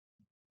 Yeah.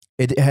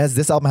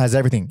 This album has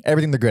everything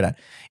they're good at.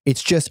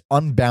 It's just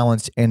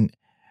unbalanced, and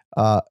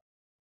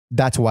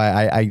that's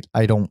why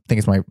I don't think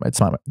it's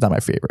not my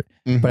favorite,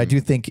 but I do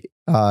think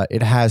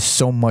it has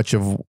so much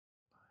of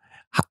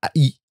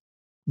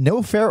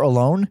No Fair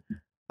alone.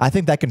 I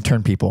think that can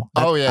turn people.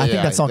 I think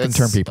that song can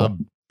turn people. A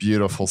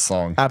beautiful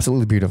song,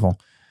 absolutely beautiful.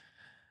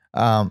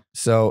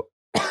 So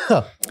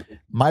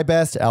my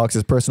best,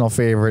 Alex's personal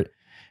favorite,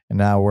 and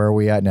now where are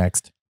we at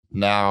next?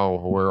 Now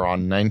we're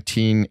on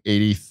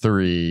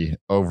 1983,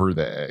 Over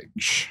the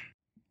Edge.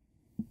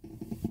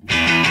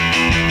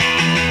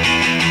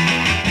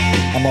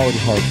 I'm already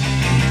hard.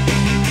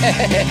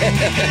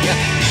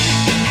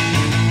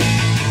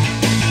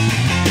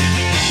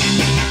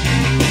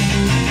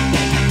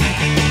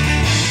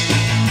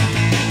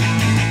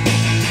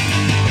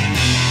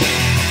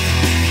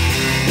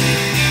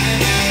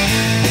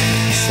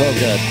 So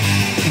good.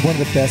 One of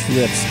the best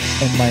riffs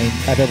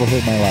I've ever heard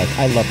in my life.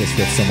 I love this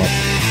riff so much.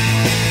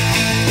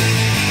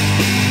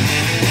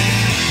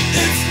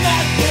 It's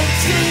not the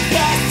truth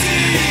I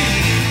see.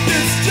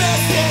 It's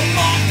just a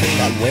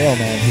that wail,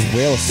 man. His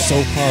wail is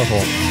so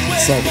powerful.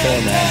 It's so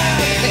fair,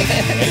 man.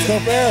 It's so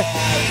fair.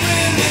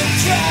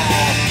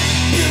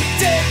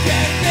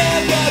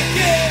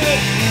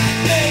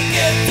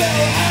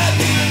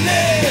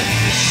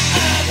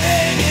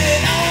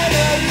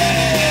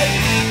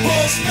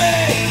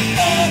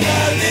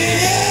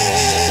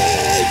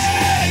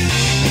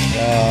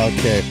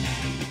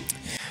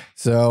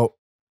 So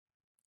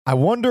I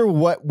wonder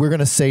what we're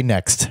gonna say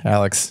next,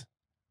 Alex.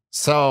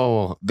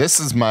 So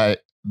this is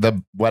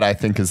what I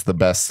think is the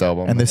best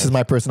album. And this is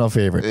my personal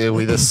favorite.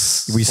 We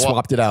just We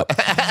swapped it out.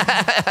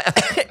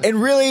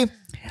 And really,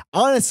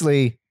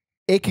 honestly,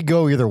 it could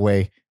go either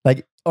way.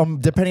 Like,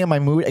 depending on my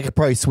mood, I could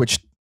probably switch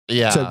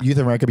to Youth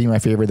of America being my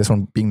favorite, this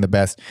one being the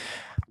best.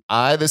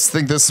 I just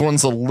think this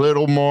one's a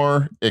little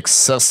more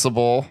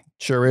accessible.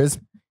 Sure is.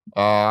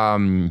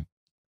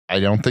 I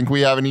don't think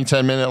we have any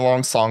 10-minute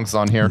long songs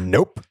on here.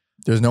 Nope.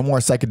 There's no more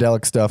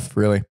psychedelic stuff,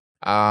 really.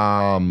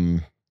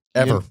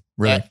 Ever.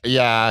 Really.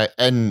 Yeah,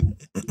 and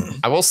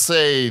I will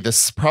say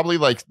this is probably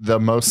like the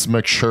most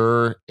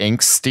mature,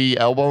 angsty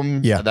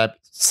album. Yeah. That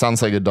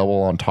sounds like a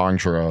double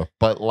entendre,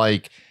 but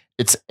like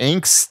it's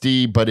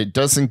angsty, but it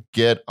doesn't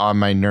get on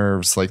my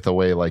nerves like the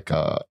way like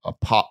a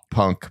pop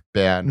punk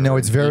band. No,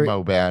 it's very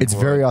emo band. It's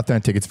very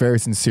authentic. It's very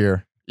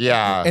sincere.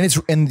 Yeah.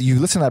 And you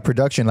listen to that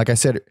production, like I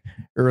said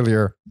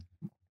earlier,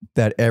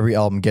 that every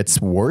album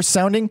gets worse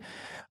sounding.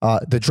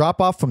 The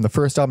drop off from the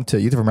first album to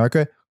Youth of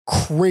America,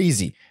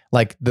 crazy.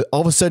 Like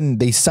all of a sudden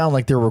they sound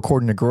like they're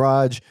recording in a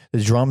garage.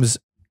 The drums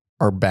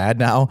are bad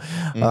now.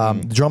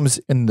 The drums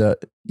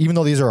even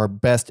though these are our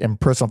best and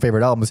personal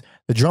favorite albums,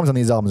 the drums on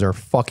these albums are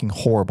fucking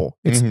horrible.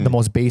 It's the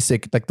most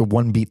basic, like the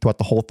one beat throughout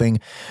the whole thing.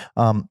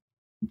 But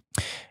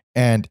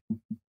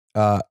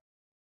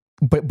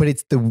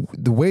it's the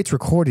way it's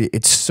recorded.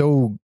 It's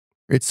so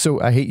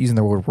I hate using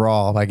the word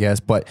raw, I guess,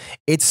 but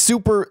it's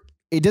super.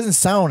 It doesn't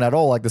sound at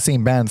all like the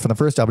same band from the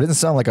first album. It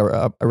doesn't sound like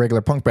a regular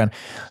punk band.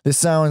 This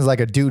sounds like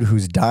a dude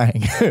who's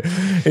dying.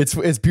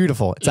 It's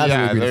beautiful. It's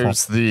absolutely beautiful.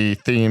 There's the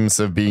themes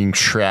of being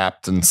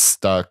trapped and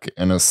stuck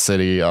in a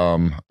city.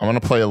 I'm going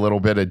to play a little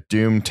bit of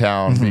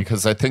Doomtown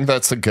because I think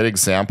that's a good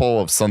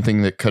example of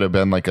something that could have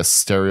been like a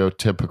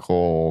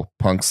stereotypical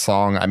punk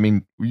song. I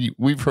mean,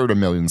 we've heard a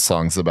million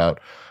songs about,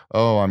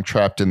 oh, I'm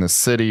trapped in the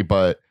city,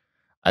 but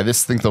I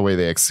just think the way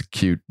they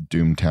execute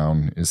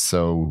Doomtown is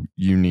so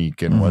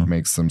unique and what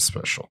makes them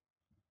special.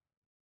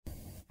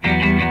 Like,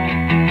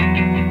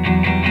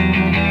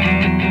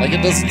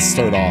 it doesn't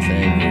start off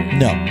angry.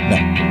 No.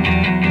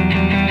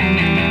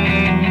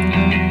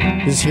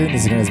 Just hearing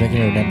this again is making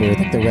me remember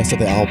like the rest of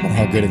the album and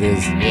how good it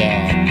is.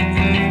 Yeah.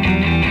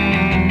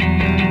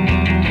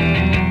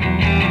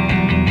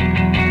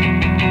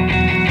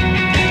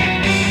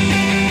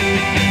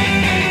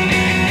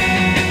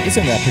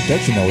 Listen to that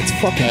production though, it's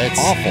fucking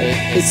awful.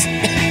 It's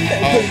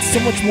so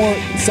much more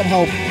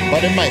somehow.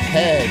 But in my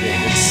head,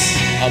 it's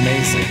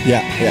amazing.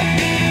 Yeah.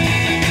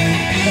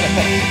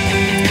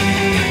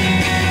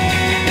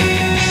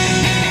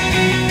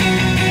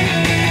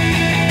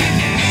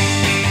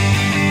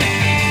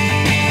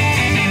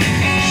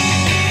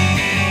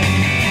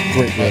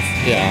 Great riff.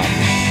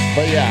 Yeah.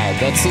 But yeah,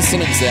 that's just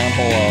an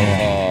example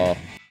of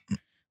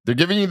they're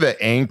giving you the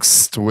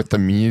angst with the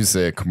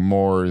music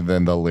more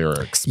than the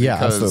lyrics. Yeah,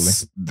 because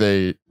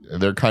absolutely.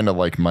 They're kind of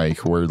like Mike,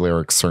 where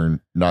lyrics are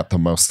not the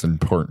most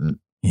important.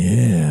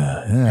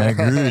 Yeah, I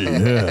agree.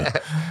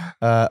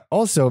 Yeah.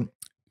 Also,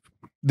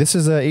 this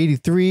is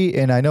 83,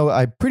 and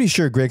I'm pretty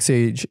sure Greg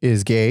Sage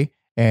is gay.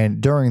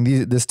 And during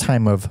this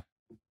time of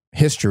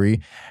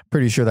history,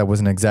 pretty sure that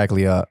wasn't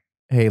exactly a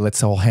hey,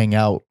 let's all hang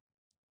out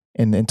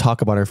and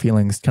talk about our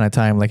feelings kind of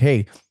time. Like,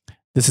 hey,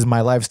 this is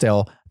my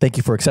lifestyle. Thank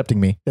you for accepting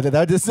me.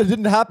 That just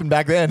didn't happen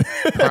back then.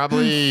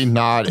 Probably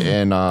not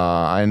in,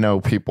 Uh-huh. I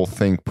know people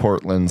think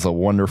Portland's a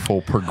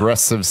wonderful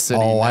progressive city.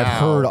 Oh, now, I've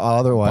heard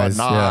otherwise.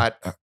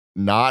 but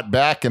not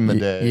back in the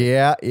day.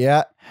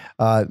 Yeah.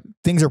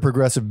 Things are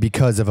progressive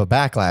because of a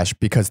backlash,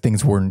 because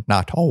things were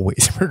not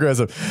always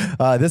progressive.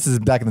 This is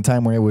back in the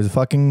time when it was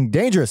fucking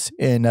dangerous.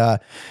 And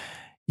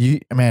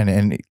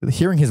and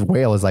hearing his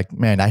wail is like,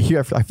 man, I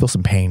feel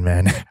some pain,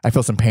 man. I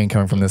feel some pain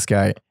coming from this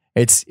guy.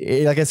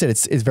 Like I said,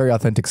 it's very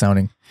authentic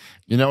sounding.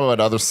 You know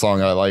what other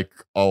song I like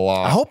a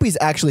lot? I hope he's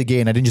actually gay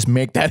and I didn't just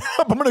make that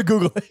up. I'm going to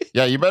Google it.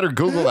 Yeah, you better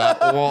Google that.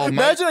 Well,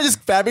 imagine I just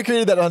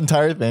fabricated that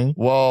entire thing.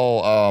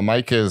 Well,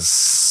 Mike is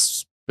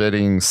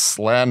spitting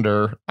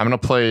slander. I'm going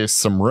to play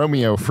some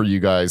Romeo for you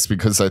guys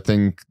because I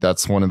think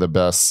that's one of the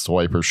best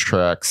Wipers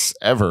tracks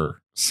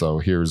ever. So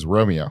here's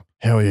Romeo.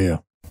 Hell yeah.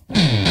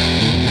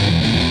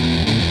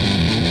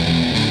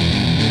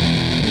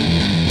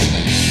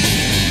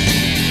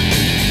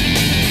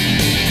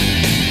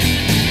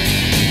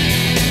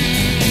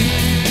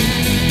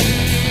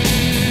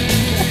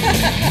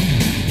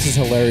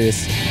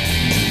 Hilarious.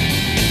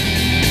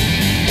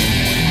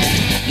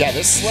 Yeah,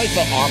 this is like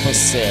the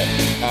opposite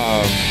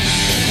of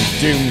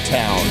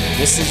Doomtown.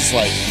 This is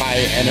like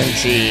high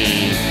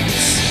energy.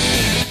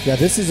 Yeah,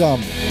 this is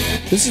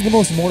the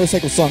most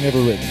motorcycle song ever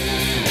written.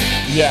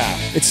 Yeah.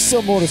 It's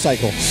so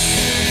motorcycle.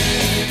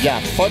 Yeah,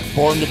 fuck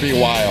Born to Be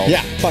Wild.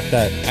 Yeah, fuck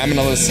that. I'm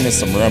gonna listen to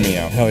some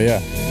Romeo. Hell yeah.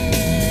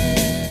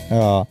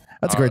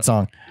 That's a great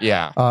song.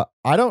 Yeah.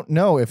 I don't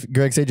know if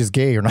Greg Sage is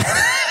gay or not.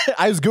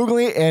 I was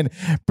Googling it, and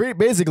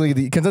basically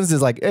the consensus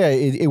is like,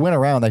 it went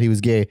around that he was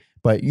gay,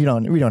 but we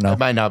don't know. It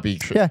might not be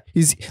true. Yeah,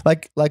 he's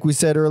like we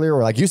said earlier,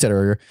 or like you said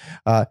earlier,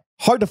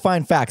 hard to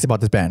find facts about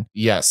this band.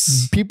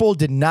 Yes. People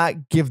did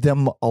not give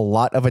them a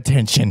lot of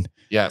attention.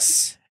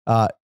 Yes.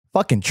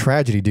 Fucking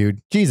tragedy,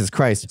 dude. Jesus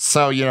Christ.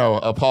 So,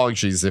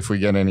 apologies if we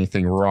get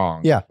anything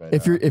wrong. Yeah. But,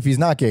 If he's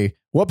not gay,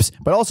 whoops.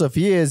 But also if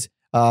he is,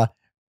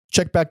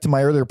 check back to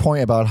my earlier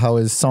point about how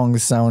his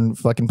songs sound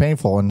fucking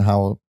painful and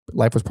how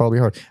life was probably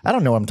hard. I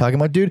don't know what I'm talking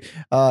about, dude.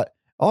 All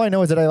I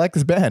know is that I like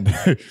this band.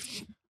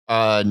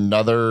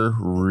 Another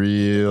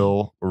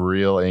real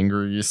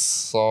angry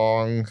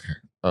song.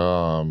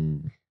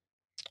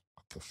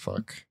 What the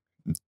fuck?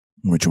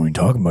 Which one are you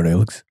talking about,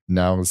 Alex?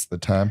 Now is the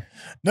time.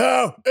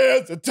 No,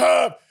 it's the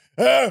time.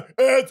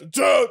 It's a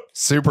joke.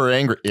 Super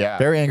angry. Yeah.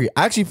 Very angry.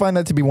 I actually find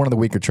that to be one of the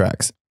weaker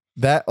tracks.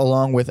 That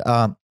along with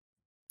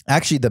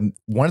actually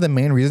one of the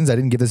main reasons I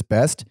didn't give this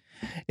best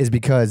is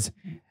because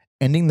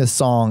ending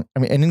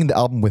the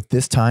album with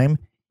This Time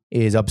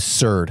is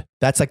absurd.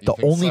 That's like the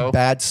only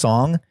bad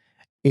song.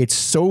 It's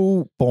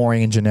so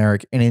boring and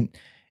generic, and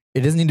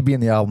it doesn't need to be in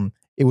the album.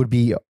 It would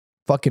be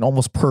fucking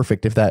almost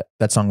perfect if that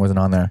song wasn't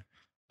on there.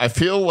 I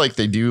feel like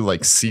they do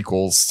like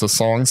sequels to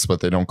songs,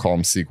 but they don't call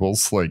them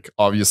sequels. Like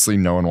obviously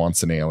No One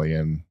Wants an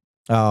Alien.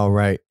 Oh,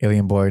 right.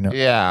 Alien Boy. No.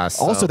 Yeah.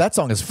 Also, that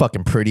song is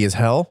fucking pretty as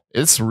hell.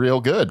 It's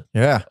real good.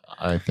 Yeah.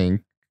 I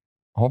think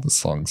all the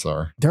songs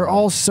are. They're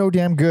all so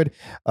damn good.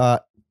 Man,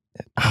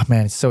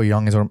 It's So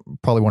Young is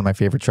probably one of my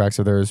favorite tracks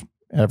of theirs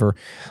ever.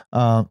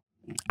 I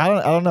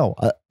don't know.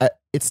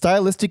 It's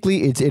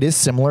stylistically, it is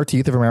similar to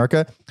Youth of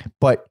America,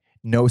 but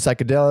no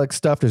psychedelic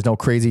stuff. There's no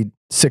crazy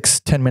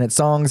 6-10 minute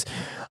songs.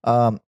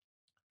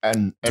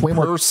 And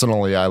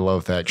personally, I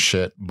love that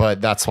shit, but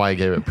that's why I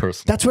gave it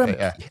personally. That's what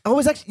I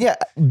was actually,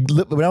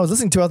 when I was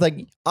listening to it, I was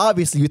like,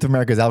 obviously Youth of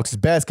America is Alex's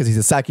best because he's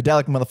a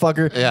psychedelic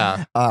motherfucker.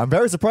 Yeah. I'm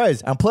very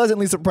surprised. I'm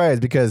pleasantly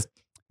surprised because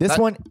this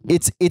one,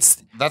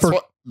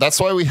 that's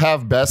why we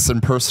have best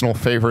and personal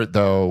favorite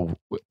though.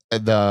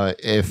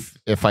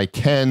 If I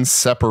can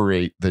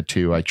separate the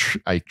two, I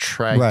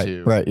try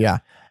to. Right. Yeah.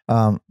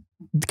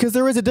 Because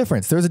there is a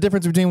difference. There's a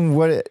difference between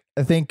what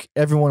I think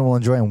everyone will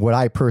enjoy and what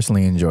I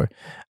personally enjoy.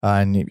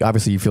 And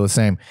obviously you feel the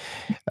same.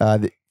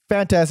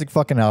 Fantastic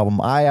fucking album.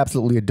 I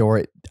absolutely adore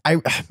it.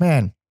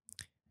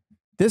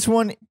 This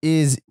one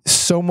is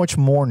so much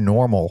more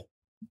normal.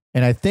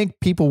 And I think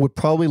people would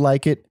probably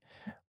like it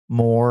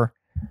more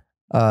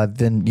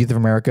than Youth of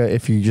America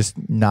if you're just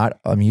not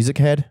a music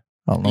head.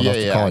 I don't know what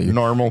to call you.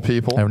 Normal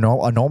people.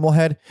 A normal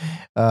head.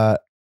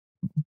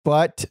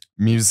 But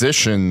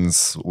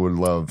musicians would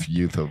love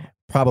Youth of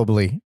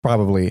probably.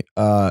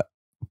 But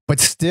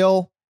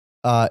still,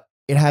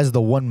 it has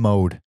the one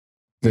mode,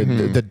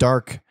 the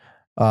dark,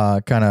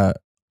 the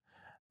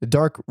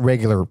dark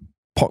regular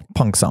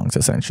punk songs.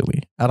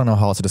 Essentially, I don't know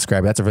how else to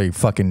describe it.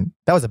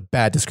 That was a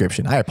bad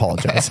description. I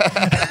apologize.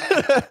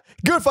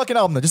 Good fucking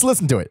album though. Just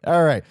listen to it.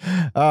 All right.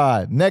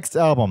 Next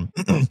album.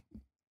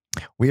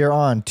 We are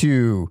on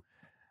to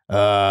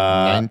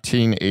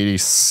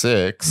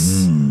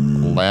 1986,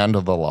 Land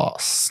of the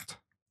Lost.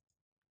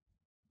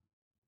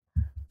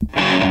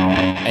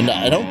 And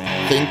I don't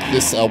think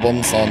this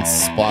album's on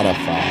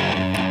Spotify.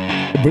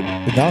 But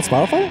it's not on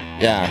Spotify?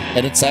 Yeah,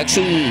 and it's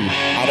actually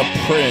out of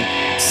print,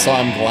 so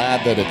I'm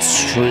glad that it's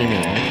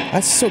streaming.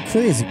 That's so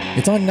crazy.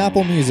 It's on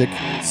Apple Music,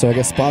 so I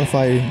guess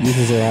Spotify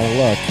users are out of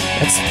luck.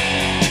 That's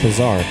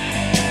bizarre.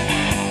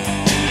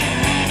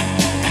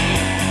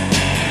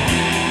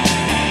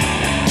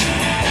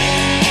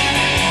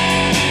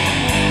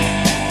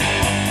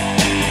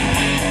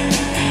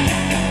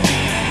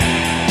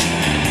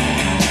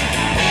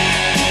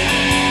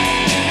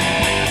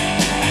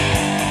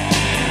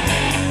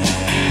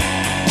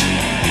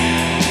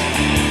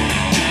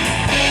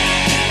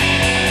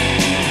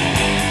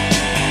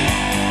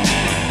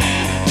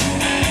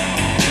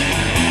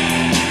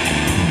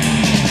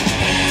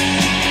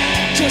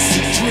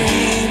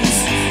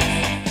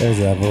 There's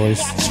that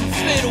voice.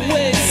 Fade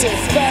away so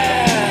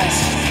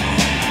fast.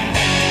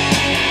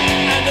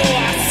 I know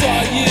I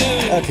saw you.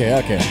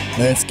 Okay.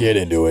 Let's get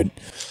into it.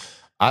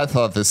 I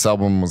thought this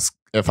album was,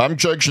 if I'm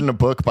judging a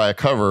book by a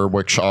cover,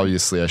 which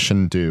obviously I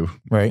shouldn't do,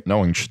 right? No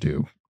one should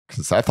do,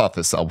 because I thought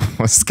this album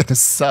was gonna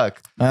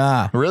suck.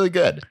 Really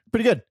good.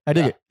 Pretty good. I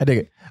dig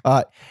it.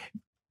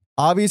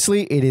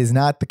 Obviously, it is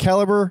not the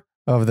caliber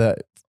of the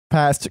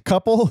past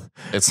couple.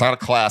 It's not a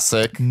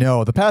classic.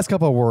 No, the past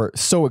couple were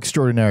so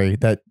extraordinary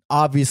that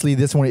obviously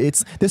this one,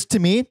 this to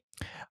me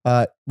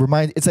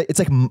it's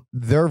like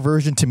their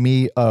version to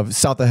me of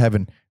South of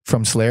Heaven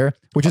from Slayer,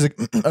 which is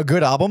a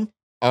good album.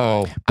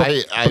 Oh,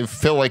 I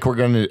feel like we're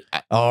gonna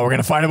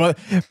find about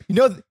it.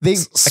 I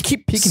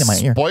keep peeking in my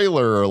ear.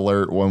 Spoiler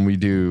alert: when we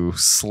do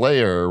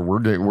Slayer, we're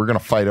gonna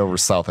fight over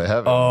South of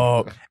Heaven.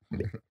 Oh,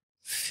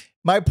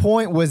 my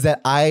point was that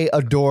I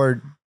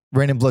adored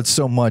Rain and Blood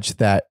so much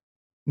that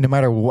no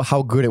matter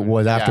how good it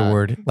was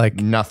afterward, like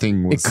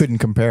nothing was, it couldn't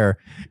compare.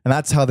 And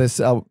that's how this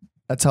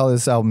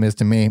album is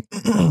to me.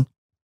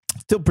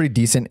 Still pretty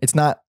decent. It's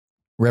not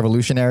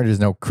revolutionary. There's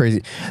no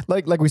crazy,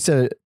 like we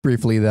said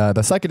briefly, the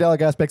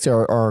psychedelic aspects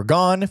are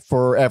gone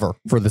forever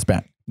for this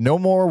band. No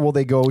more will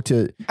they go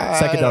to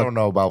psychedelic. I don't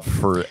know about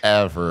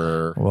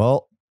forever.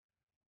 Well,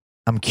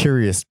 I'm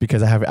curious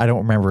because I don't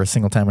remember a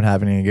single time it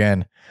happening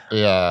again.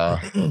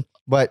 Yeah.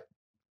 But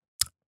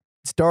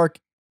it's dark.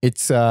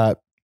 It's I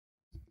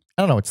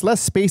don't know. It's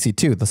less spacey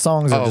too. The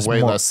songs are just way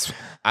more. less.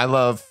 I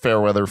love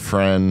Fairweather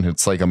Friend.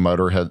 It's like a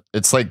Motorhead.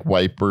 It's like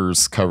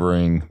Wipers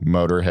covering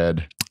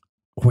Motorhead.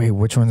 Wait,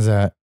 which one's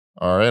that?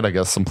 All right, I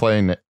guess I'm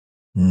playing it.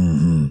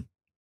 Mm-hmm.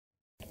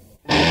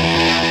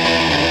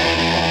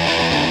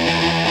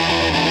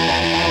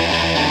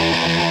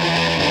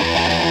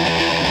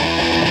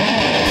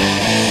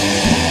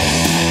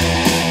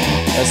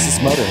 That's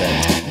just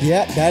Motorhead.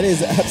 Yeah, that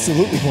is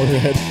absolutely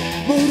Motorhead.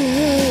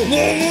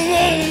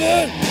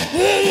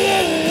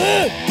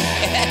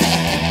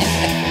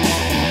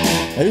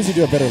 I usually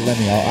do a better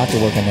Lemmy. I'll have to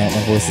work on that.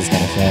 My voice is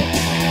kind of flat.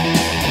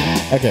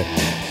 Okay.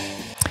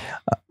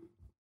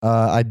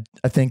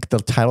 I think the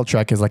title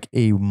track is like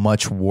a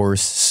much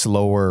worse,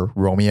 slower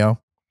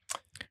Romeo.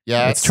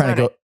 Yeah, it's trying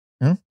to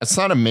go. It's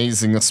not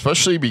amazing,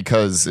 especially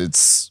because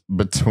it's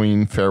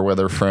between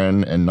Fairweather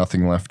Friend and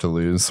Nothing Left to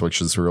Lose,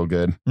 which is real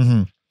good.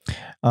 Mm-hmm.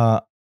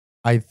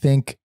 I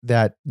think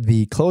that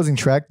the closing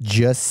track,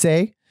 Just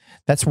Say,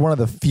 that's one of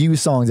the few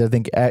songs I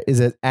think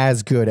is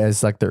as good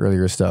as like the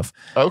earlier stuff.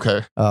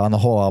 Okay. On the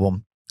whole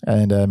album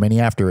and many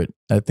after it.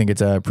 I think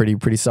it's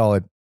pretty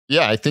solid.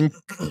 Yeah, I think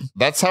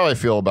that's how I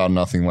feel about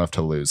Nothing Left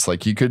to Lose.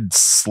 Like you could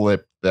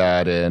slip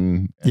that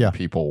in and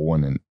people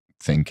wouldn't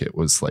think it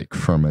was like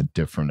from a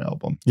different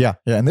album. Yeah.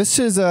 And this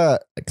is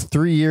like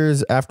 3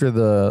 years after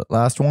the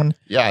last one.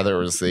 Yeah, there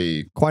was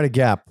quite a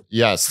gap.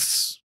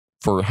 Yes.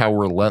 For how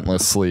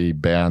relentlessly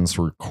bands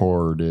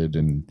recorded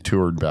and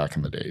toured back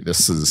in the day.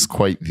 This is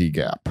quite the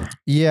gap.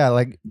 Yeah,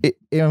 like I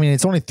mean,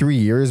 it's only 3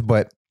 years,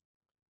 but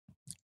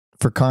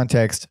for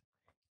context,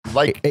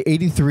 like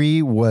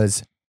 83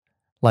 was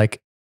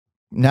like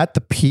not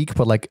the peak,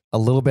 but like a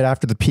little bit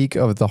after the peak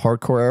of the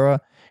hardcore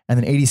era. And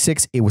then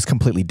 86, it was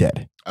completely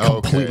dead,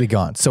 completely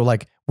gone. So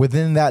like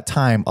within that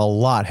time, a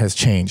lot has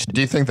changed.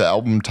 Do you think the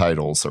album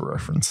title's a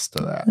reference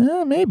to that?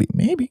 Maybe.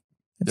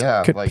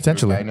 Could like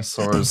potentially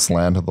Dinosaurs,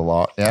 Land of the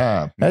Lost.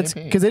 Yeah, that's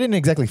because they didn't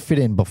exactly fit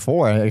in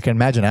before. I can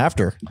imagine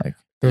after. Like,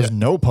 there's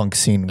no punk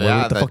scene.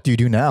 What the fuck do you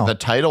do now? The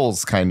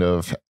title's kind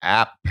of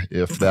apt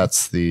if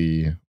that's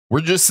the.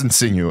 We're just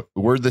insinuating.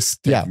 We're this.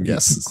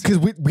 Guesses because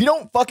we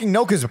don't fucking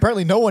know because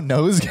apparently no one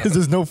knows because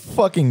there's no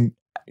fucking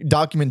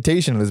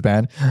documentation of this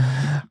band.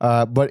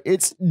 But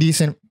it's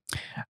decent.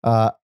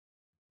 I'm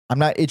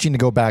not itching to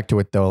go back to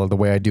it though, the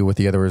way I do with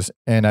the others,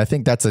 and I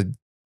think that's a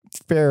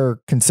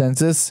fair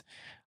consensus.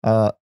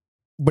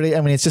 But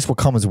I mean, it's just what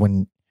comes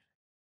when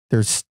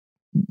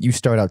you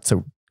start out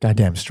so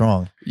goddamn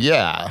strong.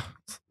 Yeah.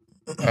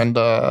 And,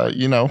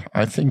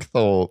 I think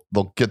they'll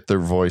get their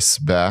voice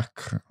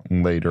back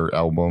on later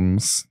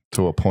albums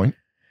to a point.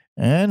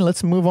 And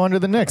let's move on to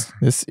the next.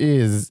 This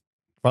is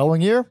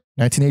following year,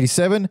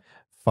 1987,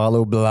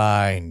 Follow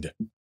Blind.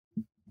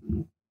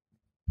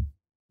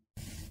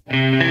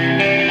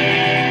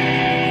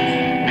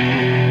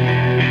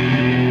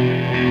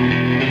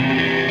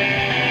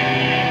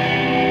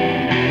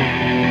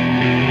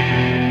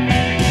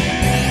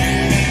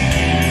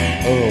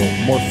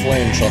 More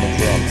flange on the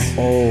drums.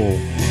 Oh,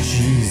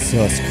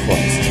 Jesus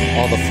Christ.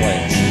 All the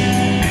flange.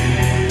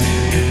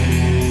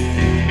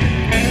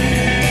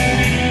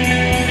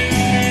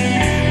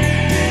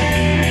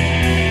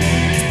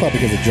 It's probably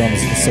because the drums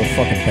are so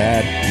fucking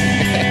bad.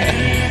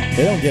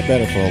 They don't get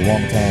better for a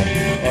long time.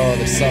 Oh,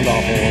 they sound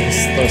awful.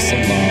 There's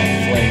some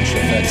flange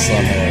effects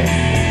on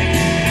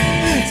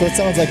there. So it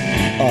sounds like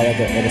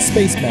a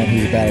spaceman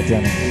who's bad at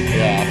drumming.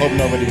 Yeah, I hope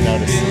nobody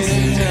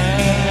notices.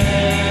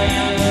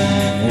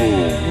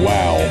 Oh,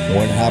 wow.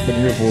 What happened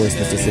to your voice,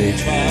 Mr.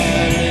 Sage?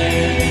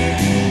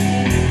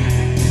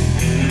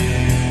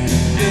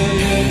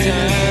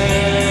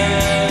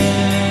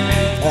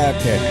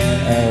 Okay.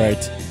 All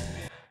right.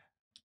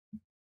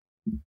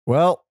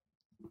 Well,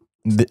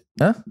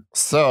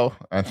 so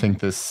I think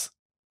this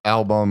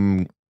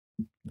album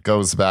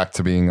goes back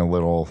to being a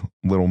little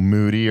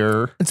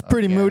moodier. It's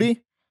pretty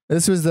moody.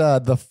 This was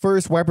the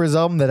first Wipers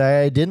album that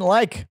I didn't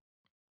like.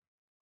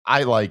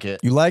 I like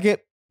it. You like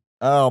it?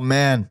 Oh,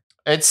 man.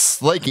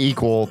 It's like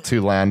equal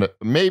to Land.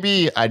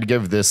 Maybe I'd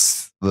give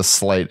this the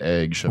slight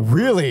edge.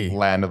 Really?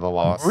 Land of the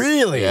Lost.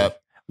 Really? Yep.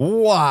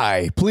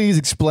 Why? Please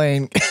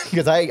explain.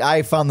 Because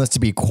I found this to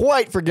be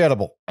quite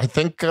forgettable. I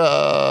think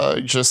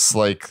just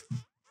like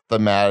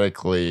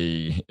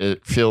thematically,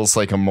 it feels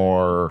like a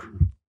more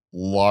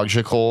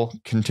logical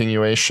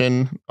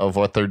continuation of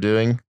what they're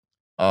doing.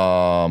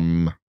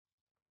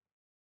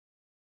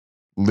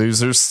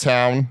 Losers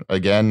Town,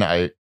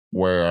 again,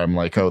 where I'm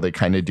like, oh, they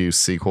kind of do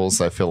sequels.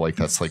 I feel like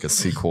that's like a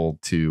sequel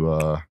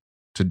to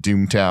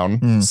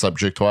Doomtown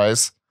subject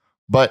wise,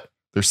 but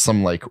there's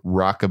some like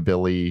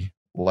rockabilly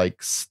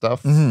like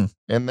stuff in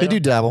there. They do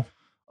dabble.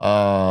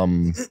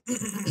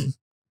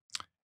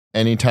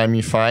 Anytime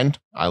You Find,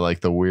 I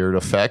like the weird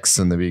effects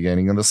in the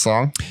beginning of the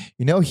song.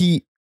 You know,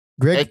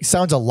 Greg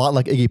sounds a lot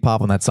like Iggy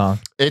Pop on that song.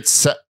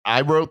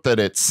 I wrote that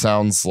it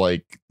sounds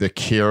like The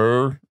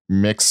Cure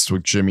mixed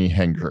with Jimi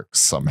Hendrix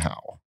somehow.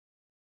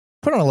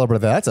 Put on a little bit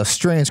of that. That's a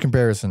strange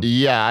comparison.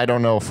 Yeah, I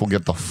don't know if we'll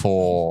get the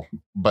full,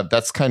 but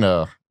that's kind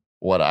of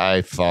what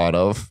I thought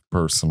of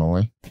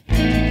personally.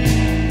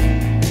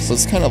 So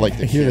it's kind of like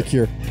the Hear the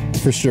Cure,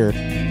 for sure.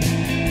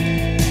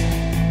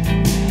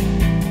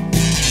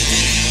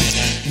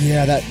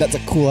 Yeah, that's a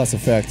cool ass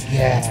effect.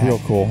 Yeah, it's real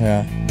cool.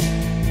 Yeah.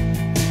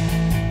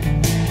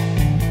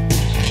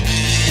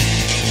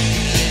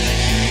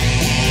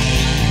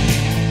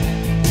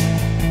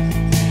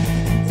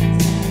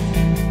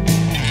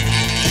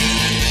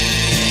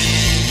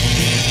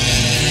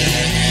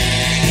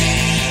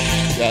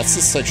 Yeah, it's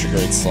just such a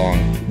great song.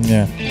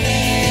 Yeah.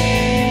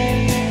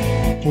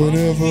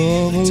 Whenever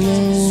I'm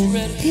alone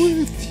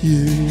with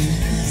you.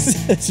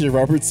 That's your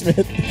Robert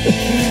Smith.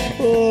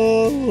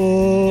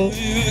 Oh.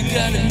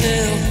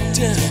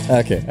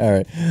 Okay, all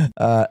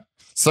right.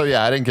 So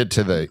yeah, I didn't get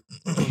to the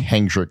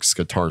Hendrix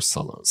guitar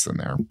solos in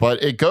there,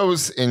 but it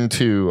goes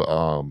into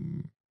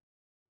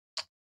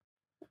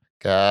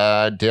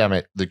God damn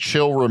it, The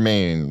Chill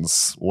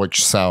Remains,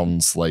 which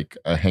sounds like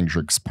a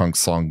Hendrix punk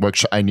song,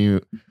 which I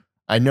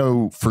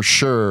know for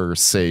sure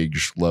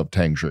Sage loved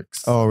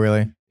Hendrix. Oh,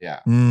 really? Yeah.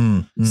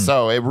 Mm.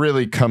 So it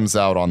really comes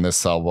out on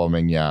this album,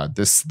 and yeah,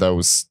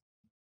 those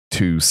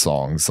two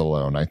songs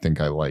alone, I think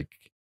I like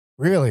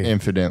Really?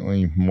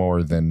 infinitely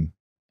more than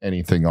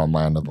anything on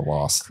Land of the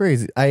Lost.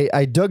 Crazy.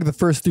 I dug the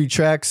first 3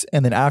 tracks,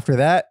 and then after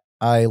that,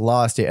 I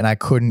lost it, and I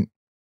couldn't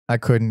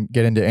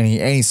get into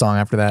any song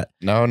after that.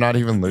 No, not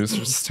even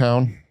Losers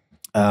Town.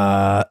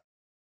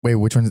 Wait,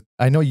 which ones?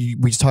 I know we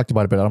just talked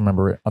about it, but I don't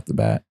remember it off the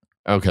bat.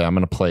 Okay, I'm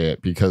gonna play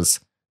it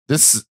because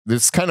this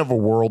kind of a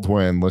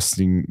whirlwind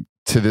listening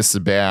to this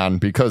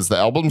band, because the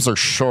albums are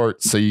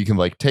short, so you can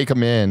like take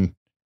them in,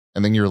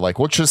 and then you're like,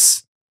 what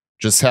just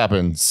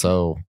happened?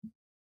 So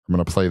I'm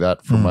gonna play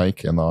that for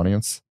Mike and the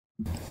audience.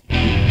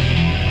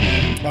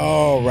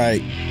 Oh,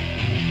 right.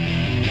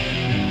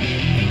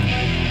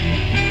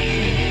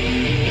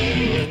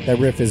 That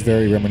riff is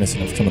very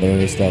reminiscent of some of the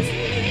other stuff.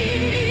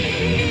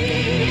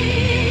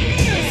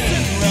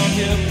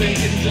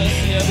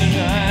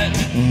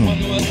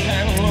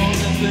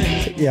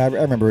 Yeah, I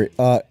remember it.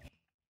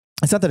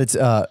 It's not that it's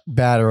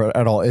bad or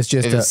at all. It's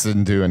just It just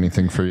didn't do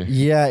anything for you.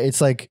 yeah, it's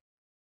like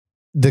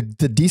the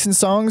decent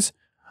songs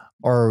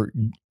are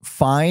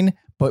fine,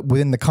 but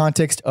within the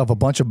context of a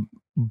bunch of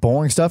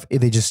boring stuff, you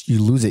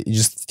lose it. It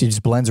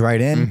just blends right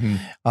in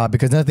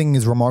because nothing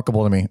is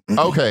remarkable to me.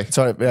 Okay.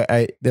 So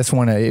this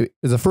one it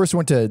was the first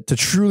one to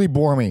truly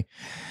bore me.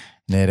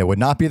 And it would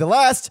not be the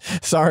last.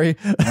 Sorry.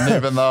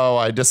 Even though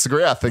I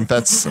disagree, I think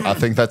that's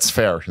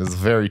fair. It's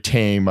very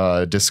tame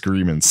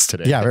disagreements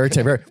today. Yeah, very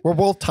tame. We're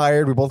both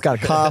tired. We both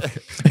got a cough.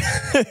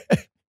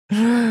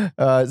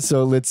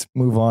 So let's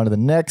move on to the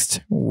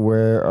next.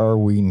 Where are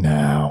we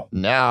now?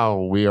 Now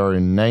we are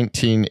in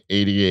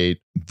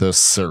 1988, The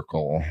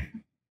Circle.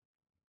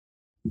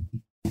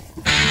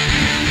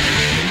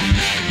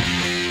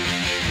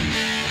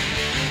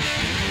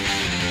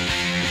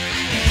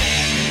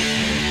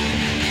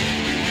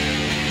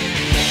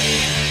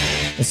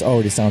 This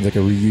already sounds like a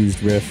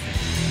reused riff.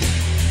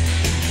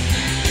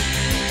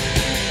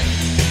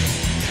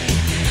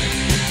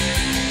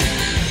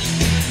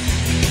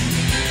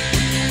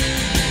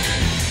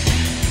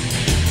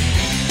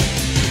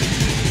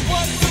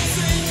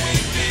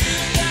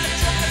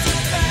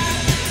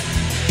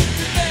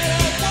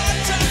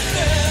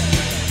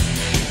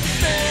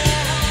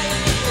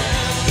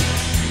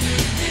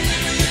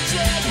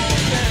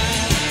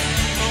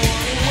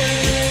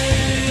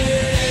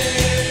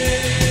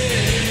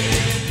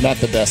 Not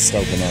the best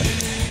opener.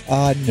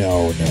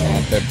 No.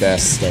 Not the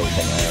best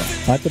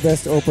opener. Not the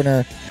best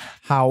opener.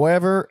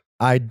 However,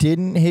 I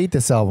didn't hate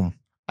this album.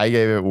 I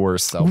gave it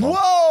worst album.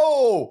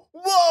 Whoa!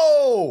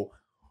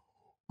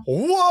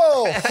 Hold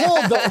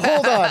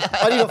on.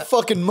 I need a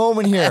fucking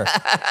moment here.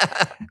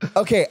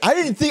 Okay,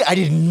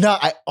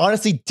 I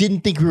honestly didn't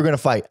think we were going to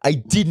fight. I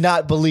did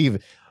not believe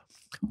it.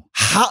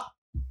 How?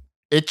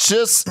 It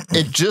just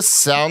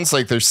sounds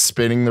like they're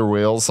spinning their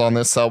wheels on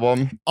this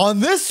album. On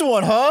this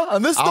one, huh?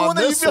 On this the one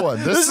that you feel?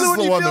 This is the one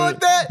you feel like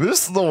that?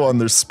 This is the one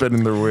they're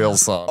spinning their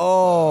wheels on.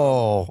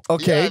 Oh,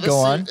 okay, go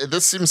on.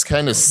 This seems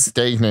kind of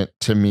stagnant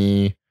to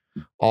me.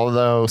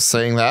 Although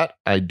saying that,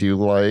 I do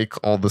like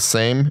All the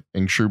Same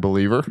and True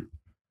Believer.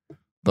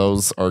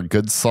 Those are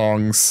good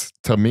songs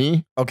to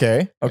me.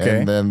 Okay.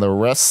 And then the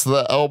rest of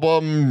the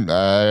album,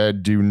 I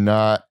do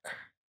not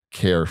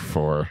care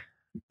for.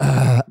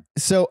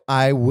 So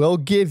I will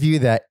give you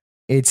that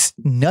it's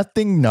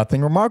nothing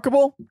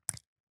remarkable,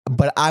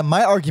 but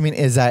my argument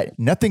is that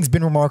nothing's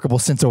been remarkable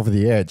since Over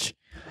the Edge,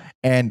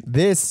 and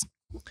this,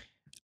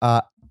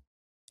 I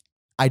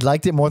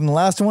liked it more than the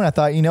last one. I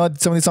thought,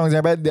 some of these songs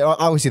are bad.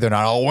 Obviously, they're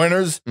not all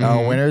winners.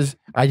 All winners.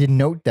 I did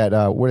note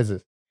that. What is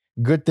this?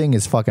 Good Thing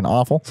is fucking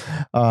awful.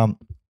 Only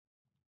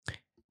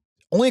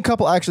a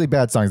couple actually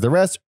bad songs. The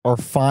rest are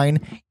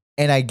fine.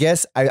 And I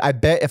guess I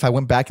bet if I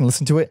went back and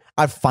listened to it,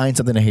 I'd find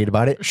something to hate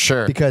about it.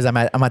 Sure. Because I'm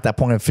at that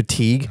point of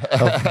fatigue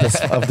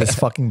of this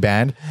fucking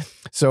band.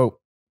 So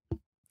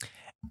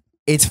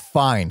it's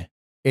fine.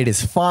 It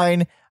is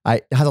fine.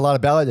 It has a lot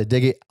of ballads. I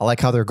dig it. I like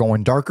how they're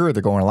going darker.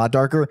 They're going a lot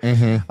darker.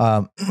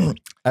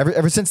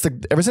 Ever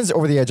since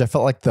Over the Edge, I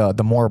felt like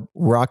the more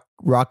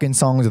rockin'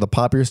 songs or the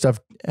popular stuff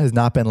has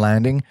not been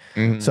landing.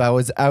 So I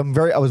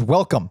was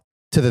welcome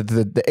to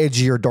the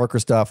edgier, darker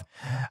stuff,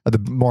 the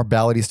more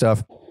ballady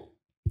stuff.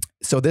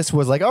 So this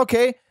was like,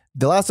 okay,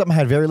 the last album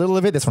had very little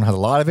of it. This one has a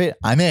lot of it.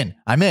 I'm in.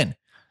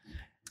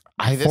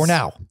 For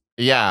now.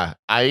 Yeah,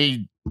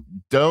 I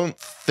don't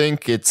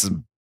think it's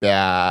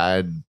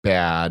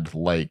bad.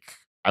 Like,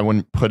 I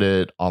wouldn't put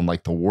it on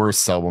like the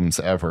worst albums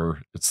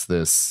ever. It's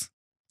this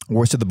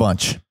worst of the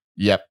bunch.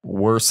 Yep,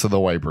 worst of the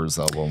Wipers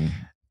album.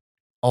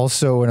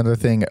 Also, another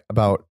thing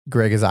about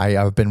Greg is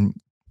I've been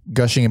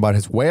gushing about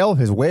his whale.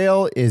 His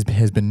whale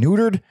has been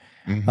neutered,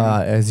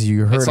 as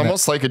you heard. It's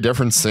almost like a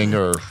different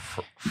singer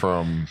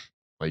from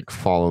like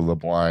Follow the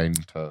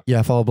Blind to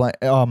Follow Blind.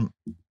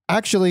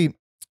 Actually,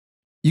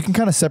 you can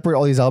kind of separate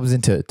all these albums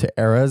into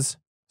eras.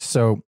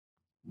 So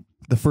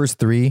the first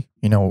three,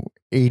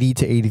 80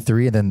 to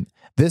 83, and then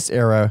this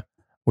era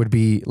would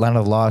be Land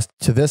of the Lost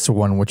to this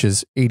one, which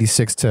is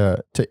 86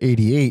 to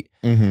 88.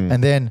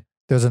 And then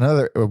there's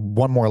another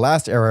one more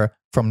last era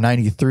from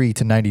 93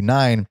 to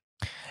 99,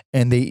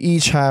 and they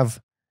each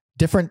have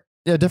different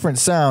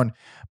sound,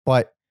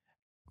 but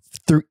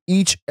through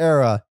each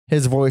era,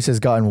 his voice has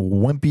gotten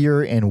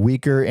wimpier and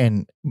weaker,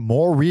 and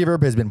more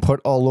reverb has been put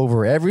all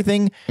over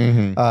everything.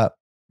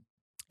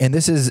 And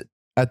this is,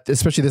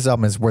 especially this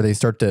album, is where they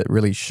start to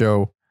really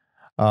show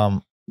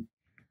their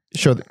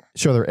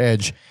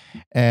edge.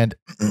 And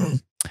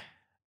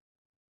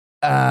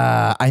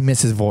I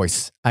miss his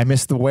voice. I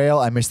miss the wail.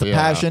 I miss the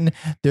passion.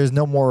 There's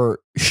no more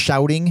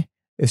shouting.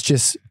 It's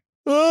just,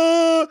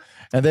 and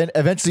then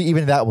eventually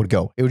even that would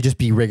go. It would just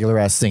be regular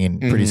ass singing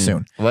pretty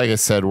soon. Like I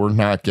said, we're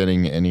not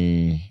getting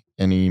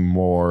any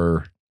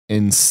more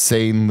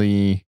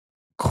insanely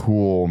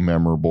cool,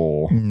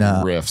 memorable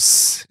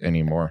riffs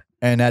anymore.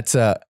 And that's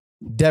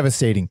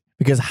devastating,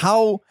 because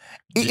it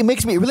really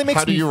makes me.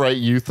 How do you write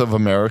Youth of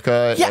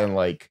America? Yeah, and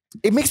like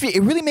it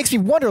really makes me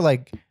wonder,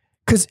 like,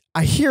 because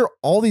I hear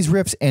all these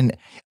riffs and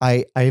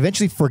I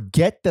eventually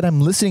forget that I'm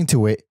listening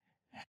to it,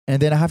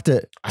 and then I have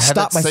to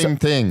stop myself. Same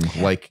thing,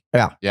 like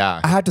yeah.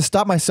 I had to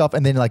stop myself,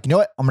 and then like, you know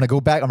what? I'm gonna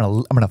go back. I'm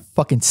gonna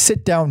fucking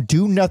sit down,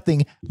 do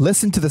nothing,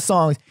 listen to the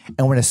songs,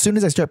 and as soon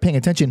as I start paying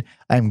attention,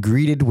 I'm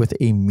greeted with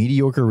a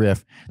mediocre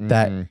riff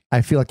that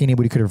I feel like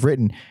anybody could have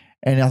written.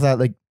 And I thought,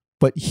 like,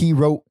 but he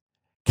wrote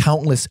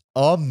countless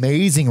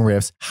amazing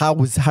riffs. How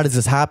does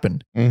this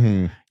happen?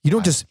 You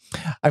don't just,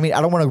 I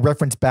don't want to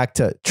reference back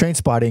to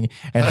Trainspotting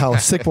and how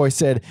Sick Boy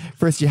said,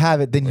 first you have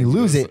it, then you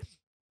lose it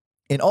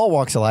in all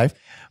walks of life.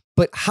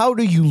 But how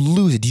do you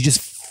lose it? Do you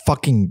just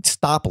fucking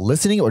stop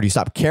listening, or do you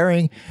stop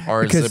caring?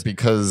 Or is it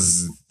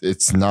because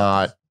it's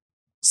not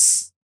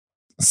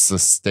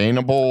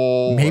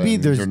sustainable? Maybe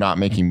you're not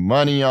making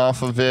money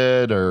off of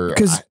it, or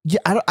because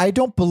I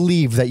don't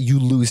believe that you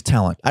lose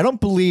talent. I don't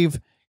believe,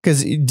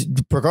 because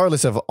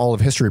regardless of all of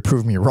history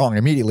proved me wrong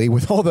immediately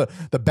with all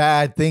the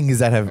bad things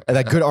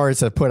that good artists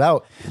have put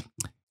out.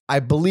 I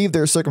believe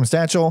they're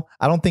circumstantial.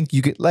 I don't think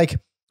you could, like,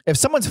 if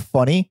someone's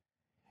funny,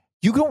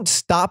 you don't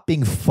stop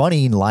being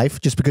funny in life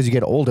just because you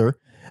get older.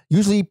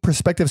 Usually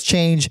perspectives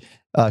change,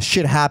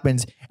 shit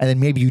happens, and then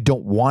maybe you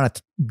don't want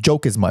to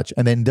joke as much,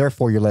 and then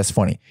therefore you're less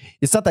funny.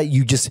 It's not that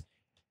you just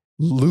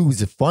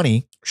lose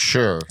funny.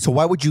 Sure. So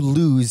why would you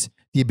lose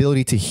the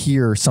ability to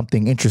hear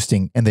something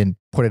interesting and then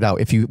put it out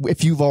if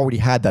you've already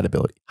had that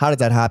ability? How did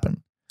that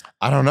happen?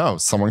 I don't know.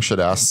 Someone should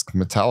ask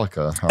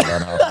Metallica how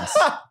that happens.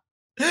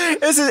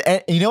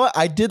 You know what?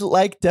 I did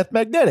like Death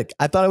Magnetic.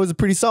 I thought it was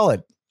pretty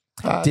solid.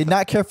 Did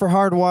not care for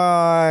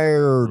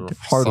Hardwired.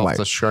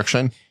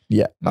 Self-destruction?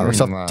 Yeah.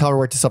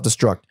 Tolerate to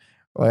self-destruct.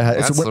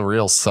 That's a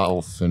real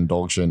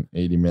self-indulgent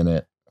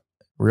 80-minute.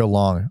 Real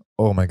long.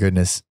 Oh my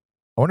goodness.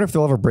 I wonder if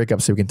they'll ever break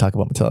up so we can talk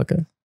about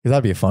Metallica. Because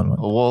that'd be a fun one.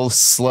 We'll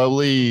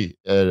slowly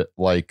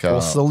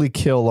we'll slowly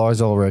kill Lars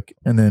Ulrich,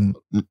 and then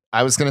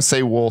I was gonna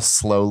say we'll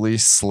slowly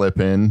slip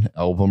in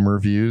album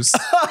reviews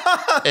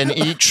in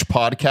each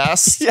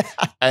podcast,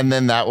 and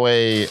then that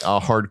way a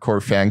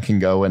hardcore fan can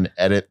go and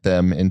edit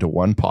them into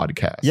one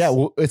podcast. Yeah,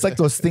 well, it's like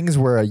those things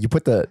where you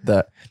put a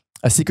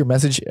secret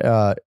message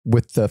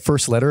with the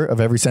first letter of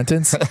every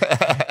sentence,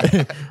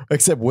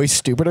 except way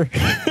stupider.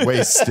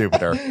 Way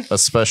stupider,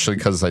 especially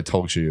because I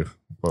told you.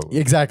 Whoa.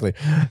 Exactly.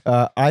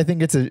 I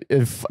think it's a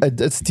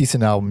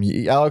decent album.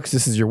 Alex,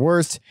 this is your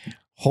worst.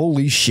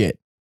 Holy shit.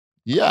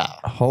 Yeah.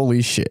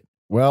 Holy shit.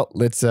 Well,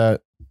 let's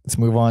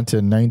move on to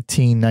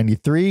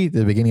 1993,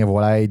 the beginning of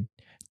what I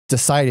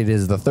decided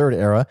is the third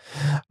era.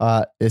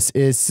 This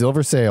is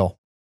Silver Sail.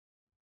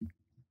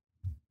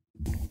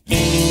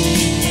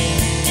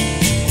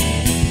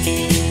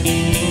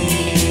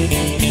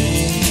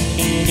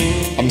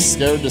 I'm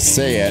scared to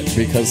say it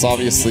because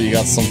obviously you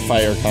got some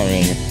fire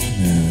coming.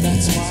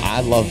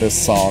 I love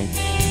this song.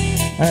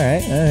 All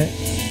right.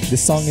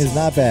 This song is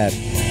not bad.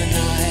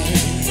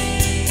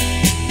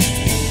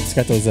 It's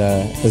got those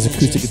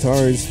acoustic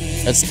guitars.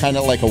 It's kind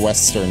of like a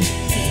western.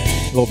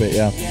 A little bit,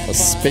 yeah. A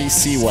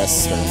spacey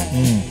western.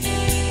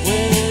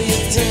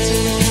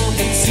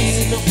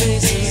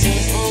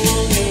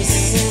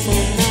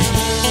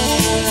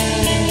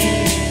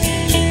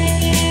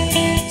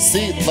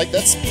 Like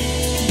that's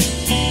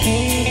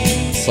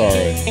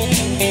sorry.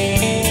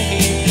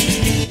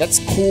 That's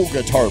cool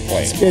guitar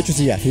playing.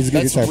 Interesting, yeah. He's a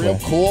good That's guitar real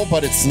player. cool,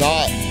 but it's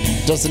not.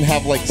 Doesn't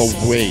have like the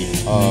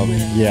weight of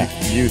Yeah.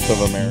 Youth of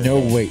America.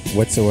 No weight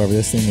whatsoever.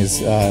 This thing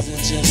is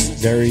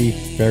very,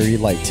 very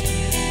light.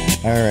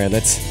 All right,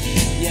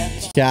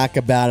 let's talk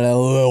about it a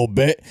little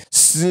bit.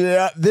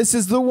 So, this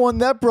is the one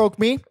that broke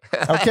me.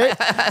 Okay.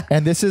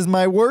 And this is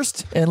my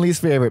worst and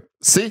least favorite.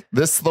 See,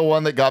 this is the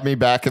one that got me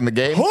back in the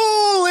game.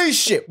 Holy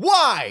shit.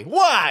 Why?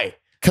 Why?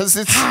 Because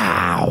it's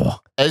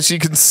How? as you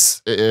can,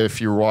 if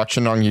you're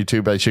watching on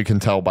YouTube, as you can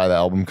tell by the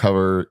album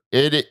cover,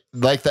 it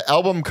like the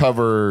album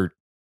cover,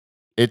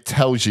 it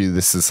tells you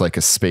this is like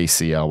a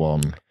spacey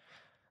album,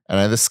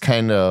 and this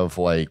kind of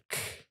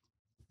like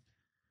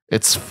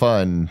it's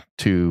fun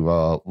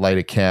to light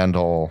a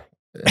candle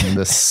and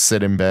just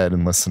sit in bed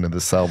and listen to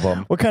this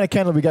album. What kind of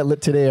candle we got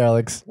lit today,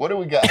 Alex? What do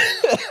we got?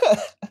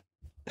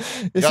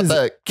 This Got is,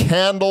 the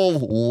Candle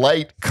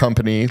Light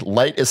Company.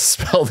 Light is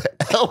spelled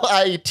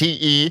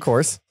L-I-T-E. of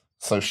course.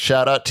 So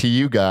shout out to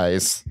you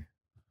guys.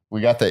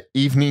 We got the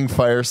Evening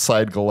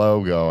Fireside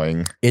Glow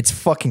going. It's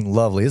fucking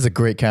lovely. This is a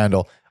great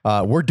candle.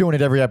 We're doing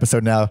it every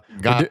episode now.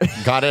 Got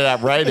it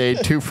at Rite Aid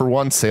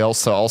 2-for-1 sale.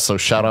 So also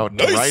shout out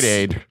to Rite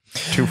Aid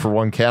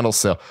 2-for-1 candle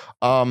sale.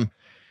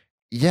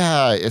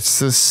 Yeah,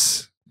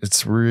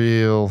 it's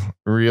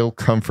real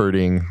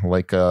comforting,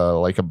 like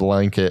a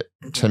blanket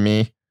to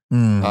me.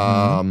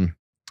 Mhm.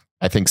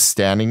 I think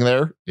Standing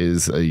There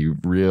is a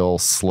real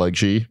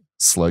sludge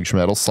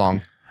metal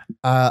song.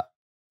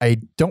 I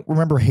don't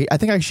remember. I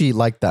think I actually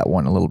liked that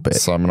one a little bit.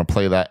 So I'm going to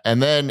play that.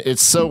 And then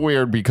it's so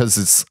weird because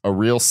it's a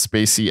real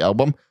spacey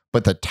album,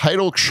 but the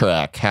title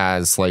track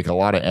has like a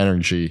lot of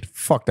energy.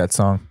 Fuck that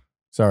song.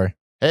 Sorry.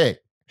 Hey,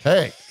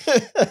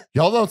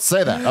 y'all don't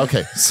say that.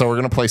 Okay. So we're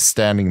going to play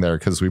Standing There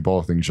because we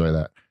both enjoy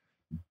that.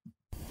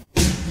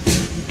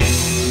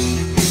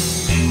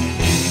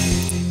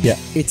 Yeah,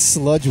 it's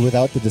sludge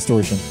without the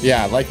distortion.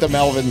 Yeah. Like the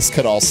Melvins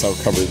could also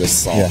cover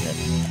this song Yeah.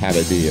 and have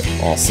it be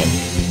awesome.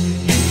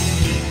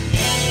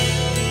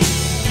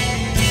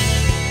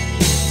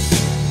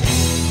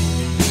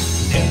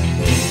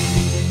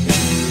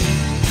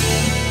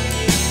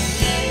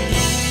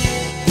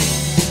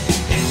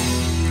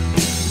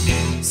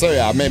 So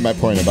yeah, I made my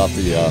point about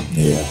the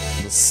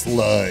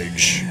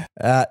sludge.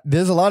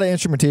 There's a lot of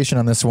instrumentation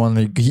on this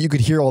one. You could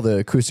hear all the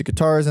acoustic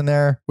guitars in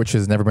there, which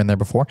has never been there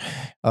before.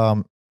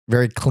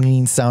 Very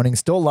clean sounding.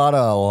 Still a lot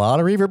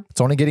of reverb.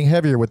 It's only getting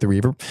heavier with the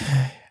reverb,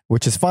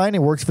 which is fine.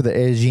 It works for the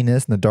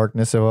edginess and the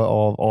darkness of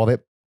all of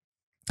it.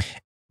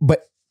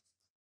 But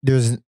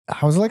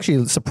I was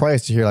actually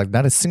surprised to hear like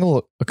not a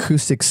single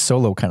acoustic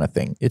solo kind of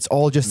thing. It's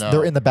all just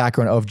they're in the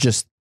background of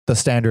just the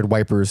standard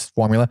Wipers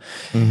formula,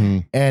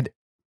 and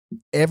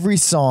every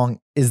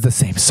song is the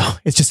same song.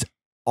 It's just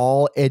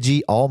all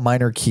edgy, all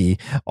minor key,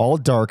 all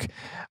dark.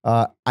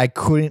 I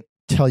couldn't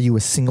tell you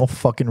a single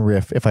fucking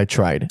riff if I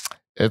tried.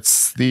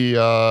 It's the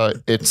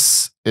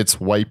it's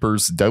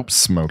Wipers Dope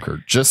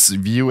Smoker. Just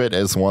view it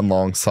as one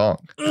long song.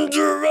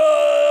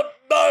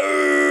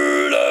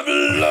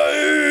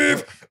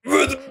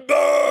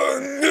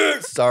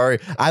 Sorry,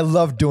 I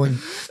love doing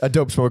a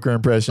Dope Smoker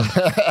impression.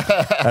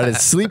 That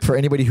is sleep for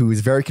anybody who is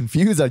very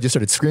confused. I just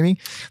started screaming.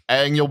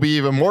 And you'll be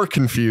even more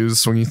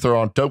confused when you throw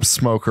on Dope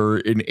Smoker,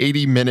 an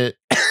 80-minute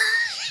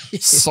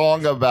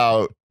song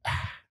about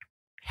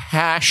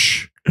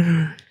hashins.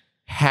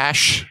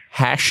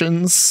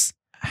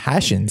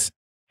 An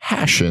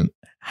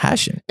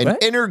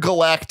What?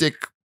 intergalactic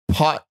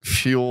pot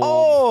fuel.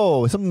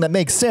 Oh, something that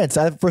makes sense.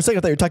 For a second,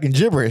 I thought you were talking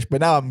gibberish,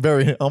 but now I'm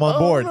on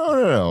board.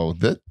 No.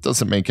 That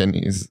doesn't make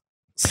any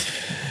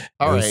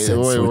All right,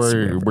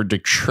 we're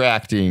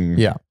detracting.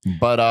 Yeah.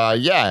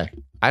 But yeah,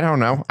 I don't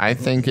know. I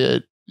think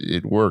it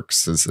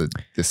works as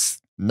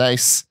this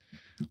nice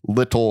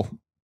little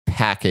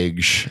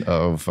package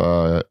of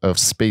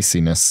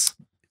spaciness.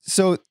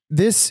 So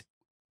it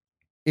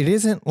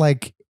isn't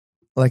like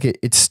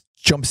it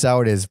jumps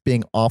out as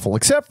being awful,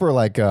 except for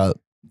like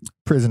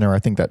Prisoner. I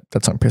think that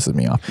song pisses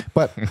me off.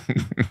 But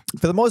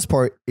for the most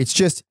part, it's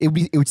just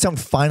it would sound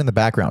fine in the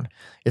background.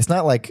 It's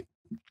not like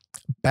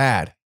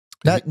bad.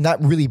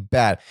 Not really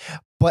bad,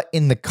 but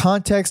in the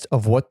context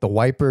of what the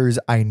Wipers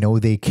I know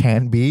they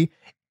can be,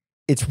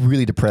 it's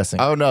really depressing.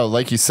 Oh no,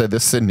 like you said,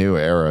 this is a new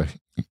era.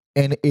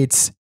 And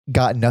it's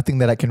got nothing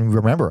that I can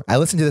remember. I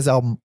listened to this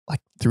album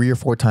like 3 or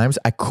 4 times.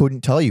 I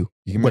couldn't tell you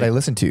what I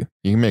listened to.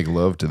 You can make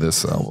love to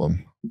this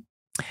album.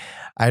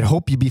 I'd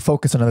hope you'd be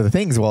focused on other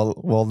things while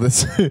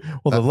the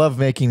love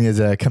making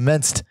is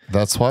commenced.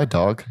 That's why,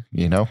 dog.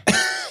 You know.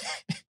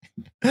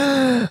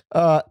 But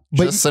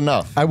just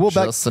enough.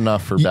 Just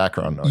enough for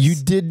background noise. You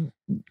did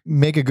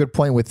make a good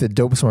point with the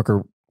Dope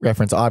Smoker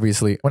reference,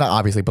 obviously. Well, not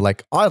obviously, but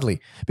like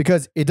oddly,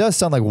 because it does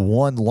sound like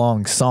one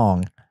long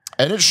song.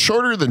 And it's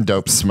shorter than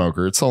Dope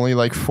Smoker. It's only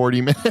like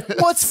 40 minutes.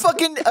 Well, it's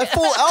fucking a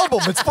full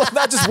album. It's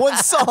not just one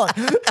song.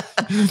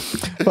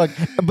 But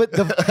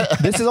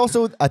this is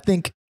also, I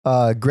think,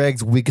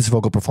 Greg's weakest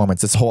vocal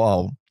performance this whole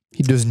album.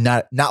 He does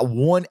not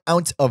 1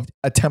 ounce of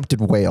attempted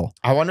wail.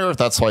 I wonder if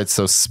that's why it's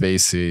so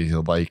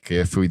spacey. Like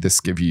if we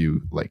just give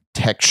you like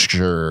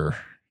texture,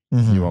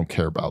 you won't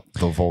care about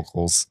the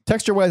vocals.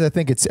 Texture wise, I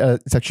think it's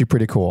actually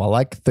pretty cool. I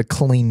like the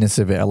cleanness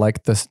of it. I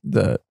like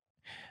the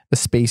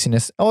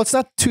spaciness. Oh, it's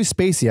not too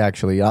spacey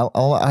actually.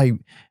 I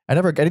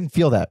didn't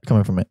feel that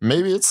coming from it.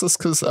 Maybe it's just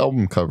because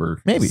album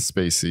cover Maybe is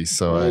spacey.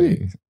 So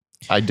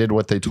I did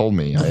what they told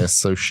me. I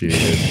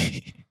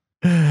associated.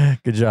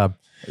 Good job.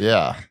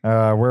 Yeah.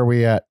 Where are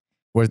we at?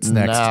 What's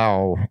next?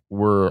 Now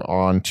we're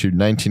on to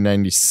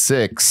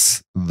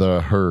 1996,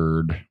 The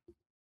Herd.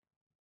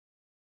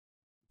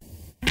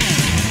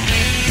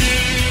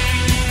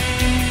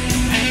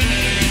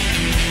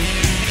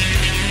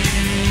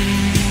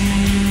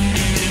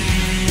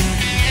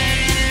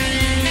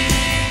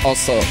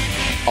 Also,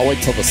 I'll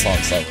wait till the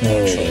song's out.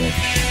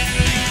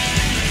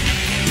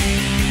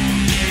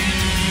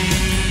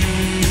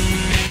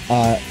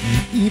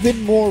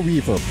 Even more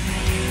reverb.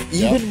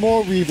 Even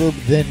more reverb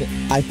than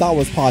I thought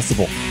was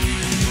possible.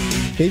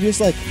 They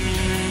just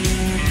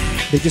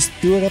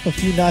threw it up a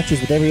few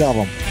notches with every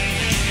album.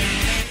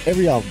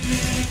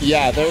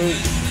 Yeah, they're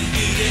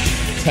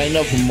kind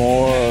of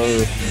more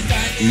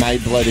My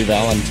Bloody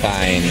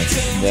Valentine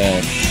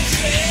than,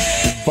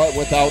 but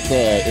without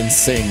the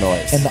insane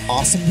noise. And the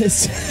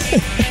awesomeness.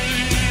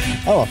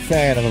 I'm a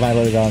fan of My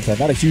Bloody Valentine.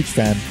 Not a huge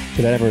fan,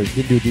 because I never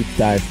did do a deep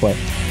dive, but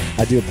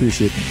I do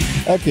appreciate them.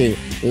 Okay,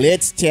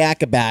 let's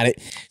talk about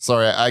it.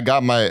 Sorry, I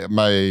got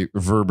my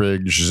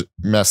verbiage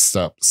messed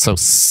up. So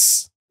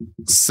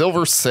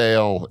Silver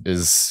Sail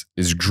is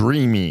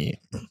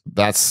dreamy.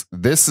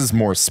 This is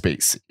more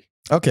spacey.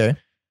 Okay.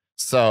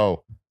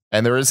 So,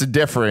 and there is a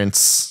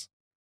difference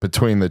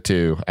between the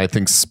two. I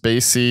think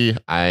spacey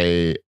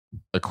I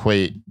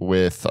equate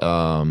with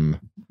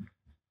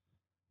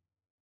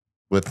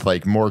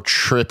like more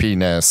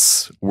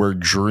trippiness, where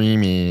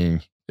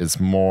dreamy is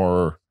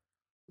more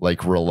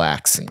like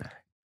relaxing.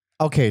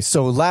 Okay,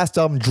 so last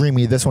album,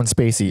 Dreamy, this one,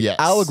 Spacey. Yes.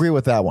 I'll agree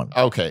with that one.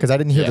 Okay. Because I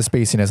didn't hear the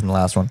spaciness in the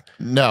last one.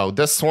 No,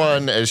 this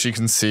one, as you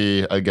can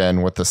see,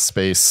 again, with the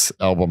space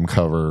album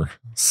cover.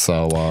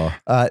 So,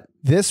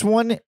 this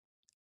one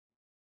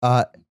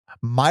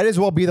might as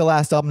well be the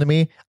last album to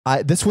me.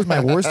 This was my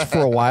worst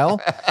for a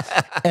while.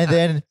 And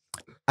then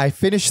I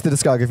finished the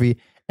discography.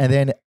 And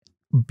then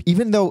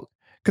even though,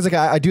 because like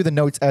I do the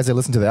notes as I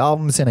listen to the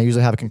albums, and I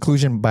usually have a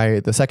conclusion by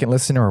the second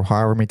listen or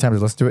however many times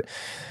I listen to it.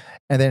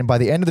 And then by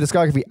the end of the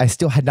discography, I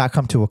still had not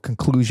come to a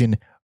conclusion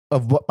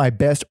of what my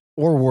best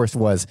or worst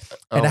was.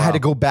 And I had to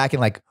go back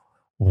and like,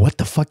 what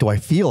the fuck do I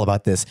feel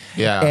about this?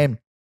 Yeah. And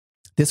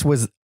this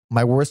was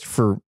my worst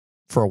for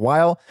a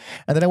while.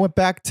 And then I went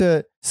back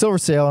to Silver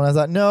Sail and I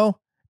thought, no,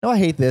 I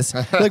hate this.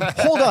 Like,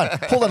 hold on.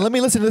 Let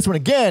me listen to this one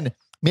again.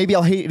 Maybe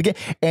I'll hate it again.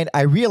 And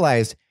I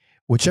realized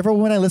whichever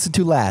one I listened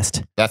to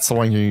last, that's the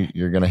one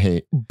you're going to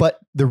hate. But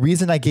the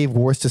reason I gave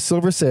worst to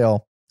Silver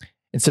Sail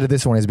instead of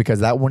this one is because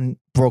that one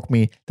broke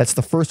me. That's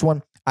the first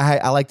one.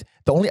 I liked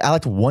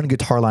one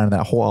guitar line in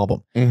that whole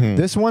album.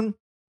 This one,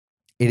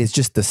 it is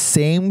just the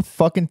same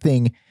fucking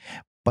thing,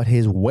 but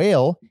his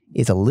wail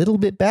is a little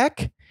bit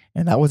back,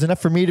 and that was enough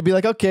for me to be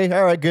like, okay,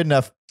 all right, good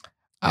enough.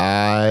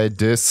 I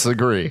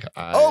disagree.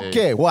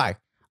 Okay, why?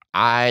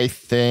 I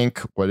think,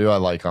 what do I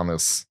like on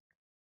this?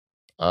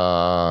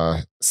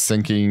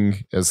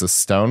 Sinking as a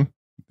Stone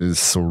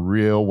is a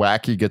real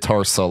wacky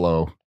guitar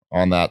solo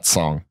on that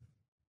song.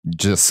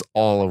 Just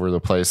all over the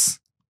place.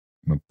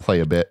 I'm gonna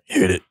play a bit.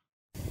 Hit it.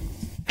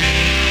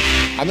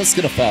 I'm just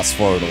gonna fast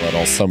forward a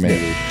little, so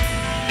maybe.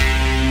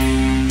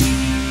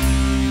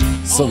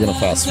 Still gonna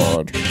fast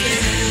forward.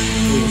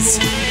 Please.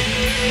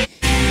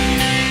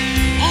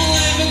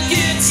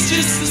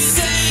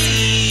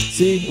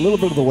 See, a little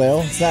bit of the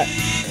wail. It's not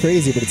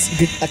crazy, but it's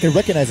good. I can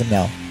recognize him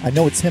now. I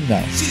know it's him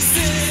now.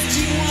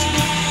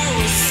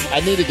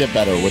 I need to get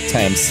better with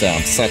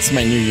timestamps. That's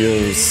my New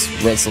Year's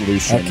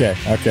resolution. Okay.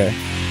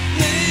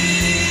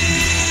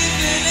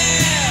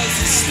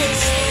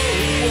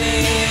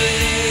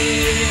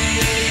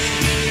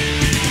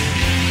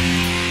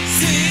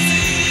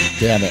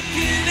 Damn it.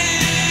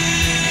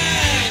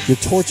 You're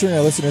torturing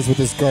our listeners with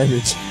this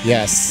garbage.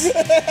 Yes.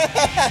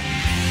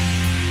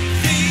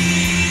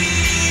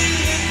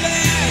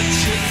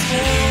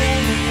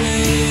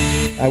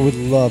 I would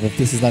love if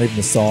this is not even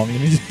a song and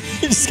you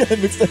just gotta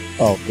mix it.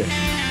 Oh, okay.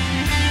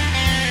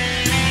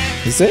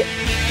 Is it?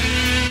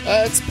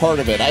 It's part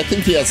of it. I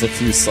think he has a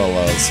few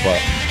solos,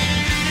 but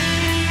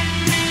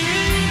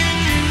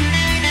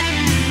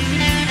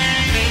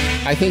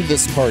I think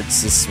this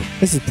part's just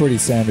This is pretty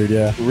standard,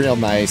 yeah. real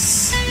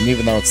nice, and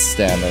even though it's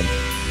standard.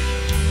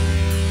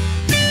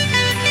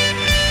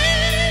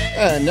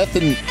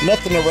 Nothing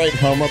to write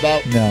home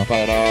about. No.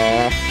 But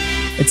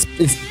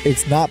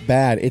It's not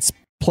bad. It's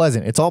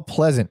Pleasant. It's all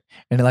pleasant.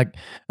 And like,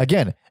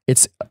 again,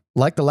 it's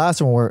like the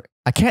last one where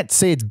I can't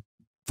say it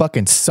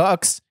fucking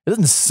sucks. It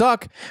doesn't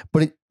suck,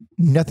 but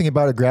nothing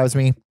about it grabs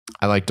me.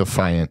 I like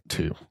Defiant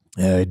too.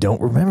 I don't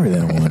remember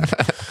that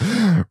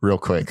one. Real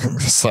quick.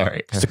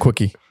 Sorry. Just a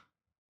quickie.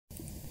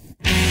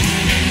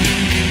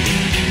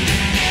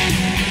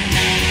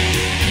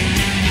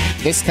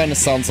 This kind of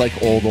sounds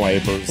like old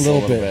Wipers. A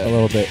little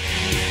bit.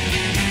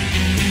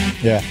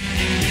 Yeah,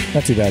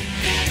 not too bad.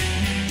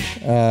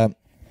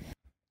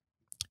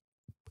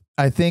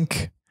 I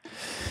think.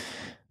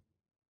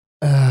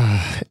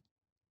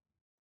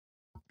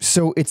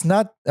 So it's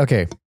not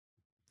okay,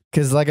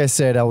 because like I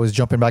said, I was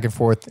jumping back and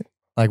forth,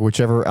 like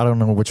whichever. I don't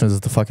know which one is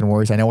the fucking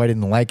worst. I know I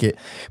didn't like it,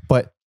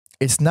 but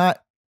it's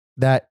not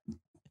that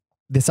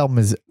this album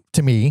is,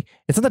 to me,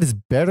 it's not that it's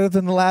better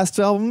than the last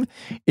album.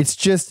 It's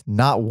just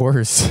not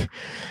worse.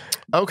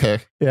 Okay.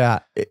 Yeah.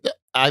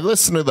 I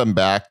listen to them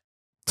back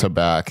to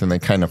back, and they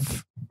kind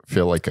of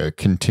feel like a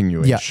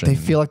continuation. Yeah, they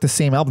feel like the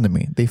same album to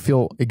me. They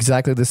feel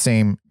exactly the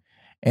same.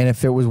 And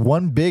if it was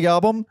one big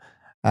album,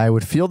 I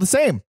would feel the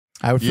same.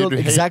 I would feel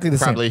exactly the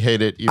same. Probably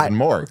hate it even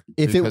more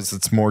if because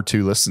it's more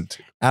to listen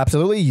to.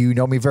 Absolutely. You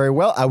know me very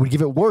well. I would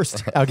give it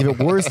worst. I would give it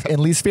worst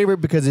and least favorite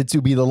because it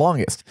would be the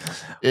longest.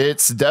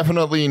 It's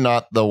definitely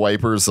not the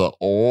Wipers of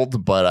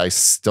old, but I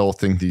still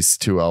think these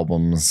two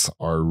albums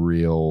are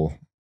real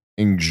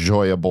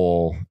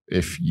enjoyable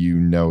if you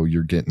know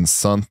you're getting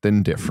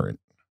something different.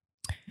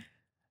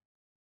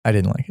 I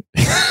didn't like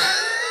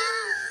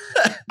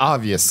it.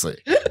 Obviously.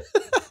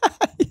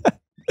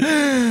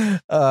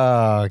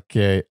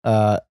 Okay.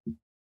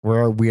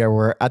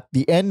 We're at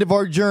the end of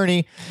our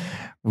journey.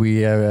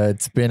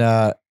 It's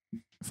been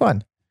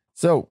fun.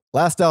 So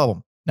last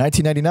album,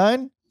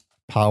 1999,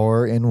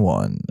 Power in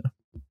One.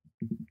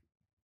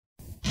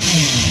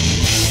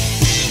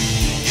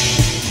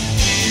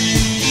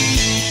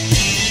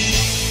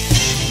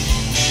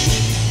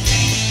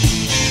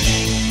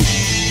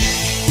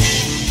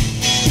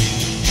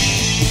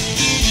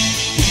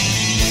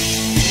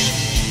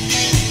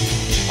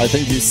 I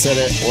think you said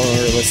it when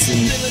we were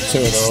listening to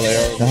it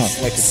earlier. This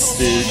is like a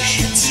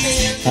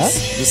Stooge. Huh?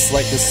 This is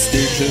like the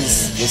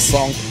Stooges, the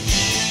song.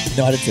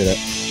 No, I didn't say that.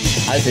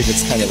 I think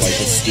it's kind of like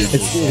the Stooges.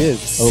 It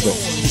is a little bit.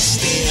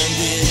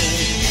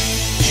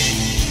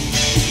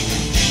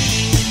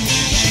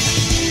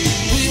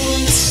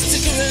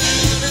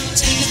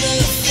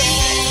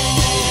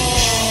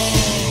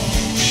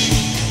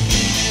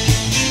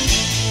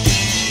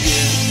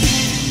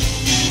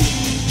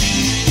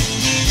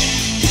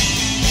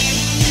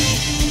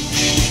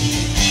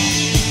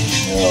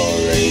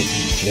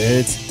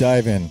 Let's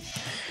dive in.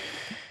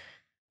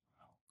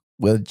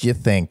 What'd you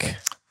think?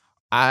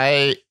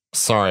 I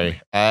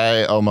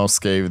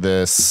almost gave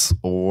this,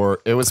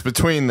 or it was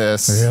between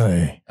this.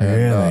 Really?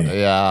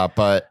 Yeah,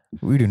 but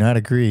We do not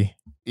agree.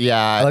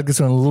 yeah, I like this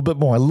one a little bit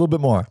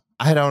more.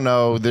 I don't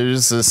know.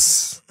 There's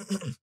this.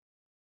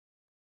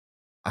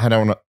 I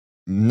don't know.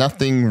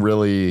 Nothing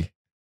really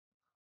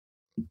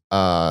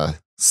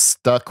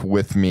stuck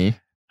with me.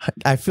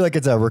 I feel like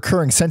it's a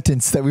recurring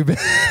sentence that we've been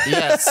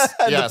Yes,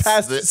 the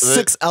past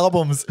 6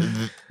 albums.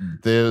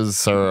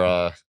 Those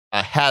are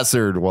a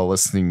hazard while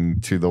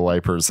listening to the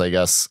Wipers, I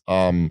guess.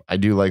 I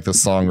do like the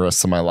song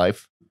Rest of My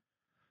Life.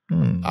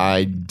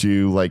 I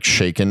do like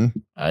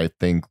Shaken. I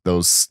think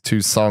those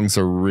 2 songs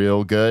are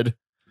real good.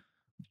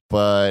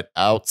 But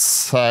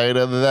outside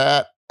of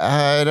that,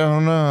 I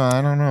don't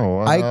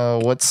know.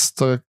 What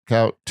stuck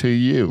out to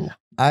you?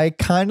 I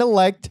kind of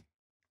liked,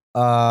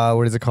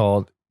 what is it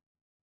called?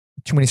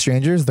 Too Many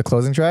Strangers, the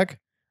closing track.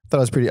 Thought it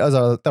was pretty.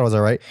 Thought it was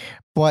all right,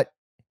 but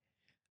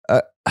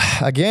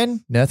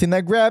again, nothing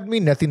that grabbed me,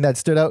 nothing that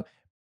stood out,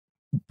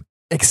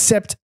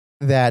 except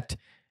that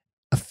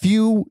a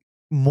few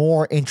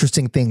more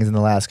interesting things in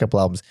the last couple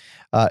albums,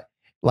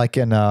 like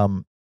in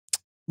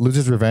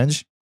 "Loser's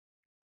Revenge."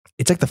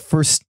 It's like the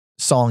first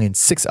song in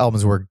 6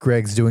 albums where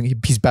Greg's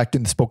he's back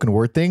doing the spoken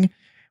word thing.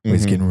 Where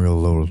he's getting real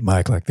low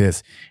mic like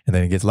this, and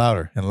then it gets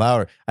louder and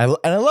louder. I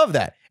love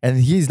that, and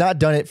he's not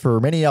done it for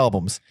many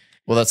albums.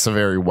 Well, that's a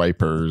very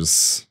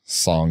Wipers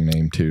song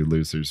name too,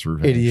 Loser's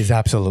Revenge. It is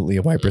absolutely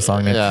a Wiper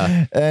song name.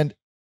 Yeah. And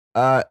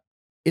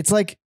it's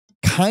like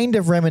kind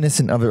of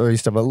reminiscent of early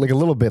stuff, like a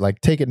little bit, like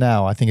Take It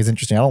Now, I think is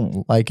interesting. I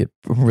don't like it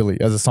really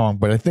as a song,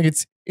 but I think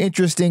it's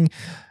interesting.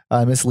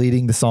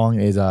 Misleading, the song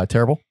is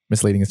terrible.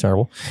 Misleading is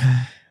terrible.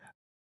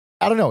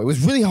 I don't know. It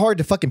was really hard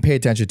to fucking pay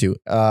attention to.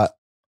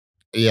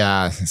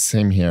 Yeah,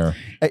 same here.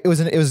 It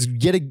was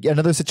yet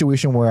another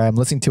situation where I'm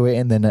listening to it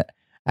and then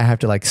I have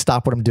to like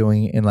stop what I'm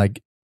doing and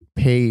like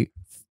pay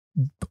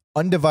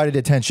undivided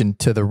attention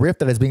to the riff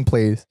that is being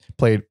played,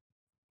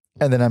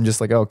 and then I'm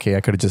just like, okay,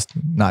 I could have just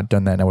not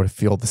done that and I would have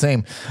felt the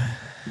same.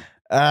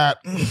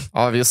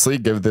 Obviously,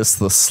 give this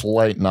the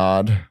slight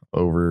nod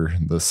over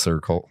the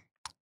Circle.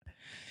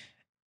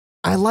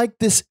 I like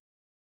this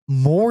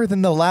more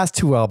than the last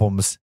 2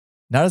 albums.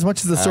 Not as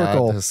much as the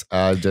Circle.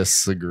 I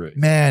disagree.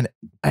 Man,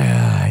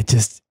 I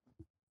just...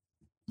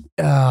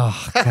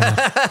 Oh,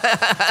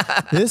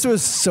 God. This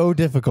was so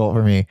difficult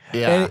for me.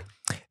 Yeah. And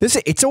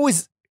it's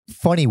always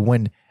funny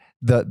when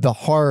the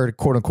hard,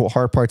 quote unquote,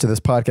 hard parts of this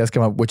podcast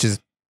come up, which is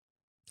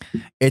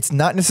it's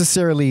not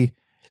necessarily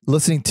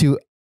listening to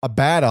a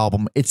bad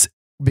album. It's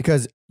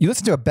because you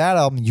listen to a bad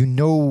album, you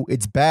know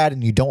it's bad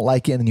and you don't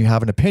like it and you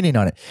have an opinion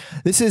on it.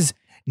 This is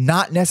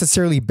not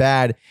necessarily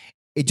bad.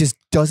 It just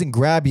doesn't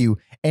grab you.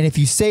 And if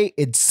you say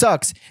it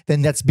sucks,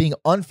 then that's being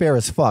unfair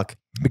as fuck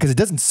because it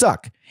doesn't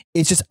suck.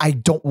 It's just I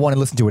don't want to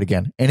listen to it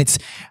again. And it's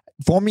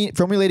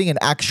formulating an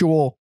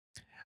actual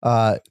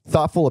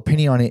thoughtful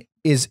opinion on it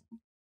is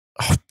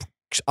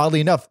oddly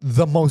enough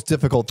the most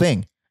difficult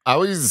thing. I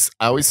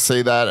always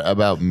say that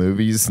about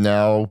movies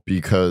now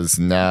because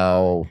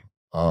now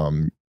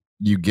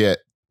you get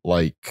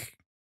like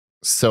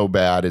so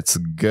bad it's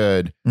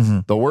good.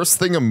 The worst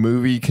thing a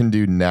movie can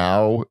do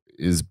now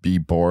is be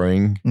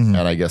boring, and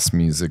I guess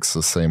music's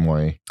the same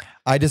way.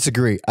 I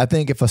disagree. I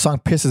think if a song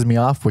pisses me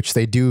off, which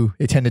they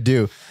tend to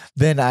do,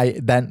 then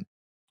that's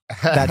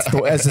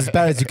as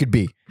bad as you could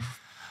be.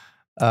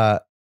 Yeah,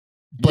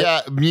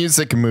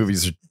 music and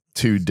movies are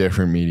two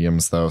different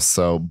mediums though.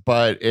 So,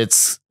 but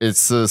it's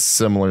a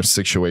similar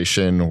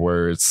situation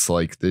where it's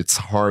like it's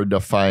hard to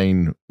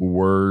find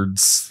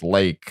words.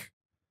 Like,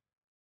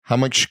 how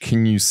much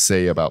can you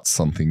say about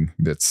something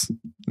that's?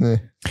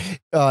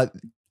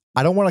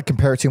 I don't want to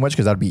compare it too much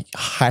because that'd be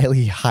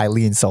highly,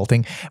 highly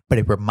insulting. But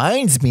it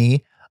reminds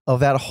me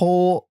of that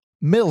whole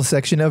middle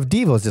section of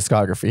Devo's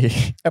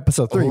discography,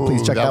 episode 3.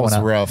 Please check that one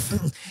out. Rough.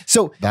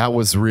 So that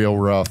was real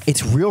rough.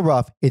 It's real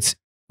rough. It's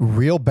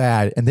real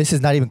bad, and this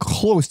is not even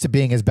close to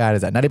being as bad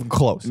as that. Not even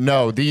close.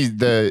 No,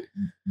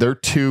 their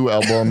 2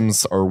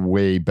 albums are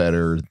way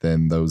better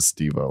than those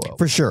Devo albums.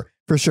 For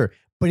sure.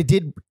 But it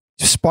did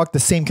spark the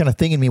same kind of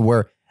thing in me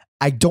where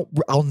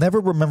I'll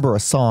never remember a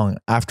song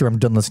after I'm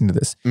done listening to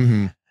this.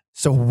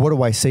 So what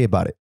do I say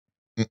about it?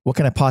 What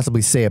can I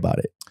possibly say about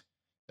it?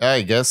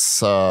 I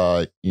guess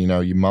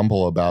you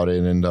mumble about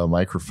it into a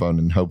microphone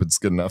and hope it's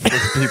good enough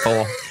for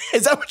people.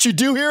 Is that what you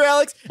do here,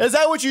 Alex? Is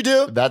that what you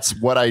do? That's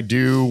what I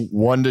do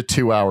 1 to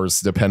 2 hours,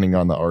 depending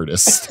on the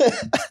artist.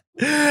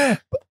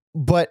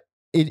 But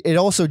it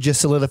also just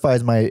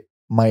solidifies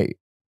my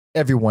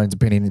everyone's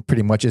opinion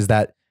pretty much is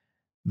that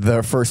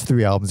the first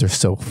 3 albums are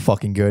so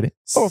fucking good.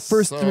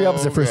 First 3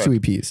 albums, the first 2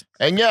 EPs.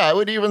 And yeah, I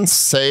would even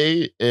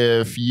say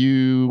if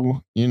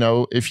you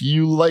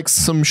like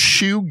some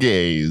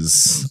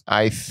shoegaze,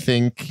 I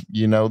think,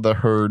 The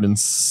Herd and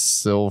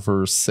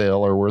Silver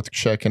Sail are worth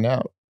checking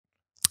out.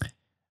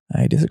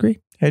 I disagree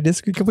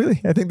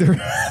completely. I think you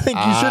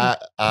should.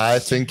 I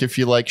think if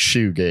you like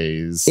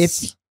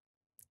shoegaze,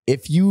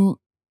 if you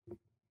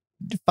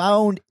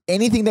found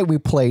anything that we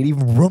played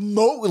even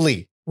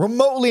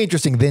remotely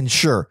interesting, then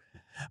sure.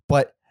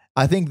 But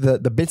I think the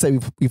bits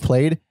that we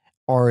played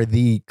are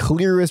the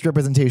clearest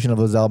representation of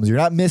those albums. You're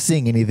not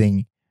missing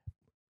anything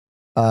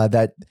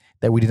that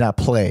we did not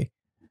play.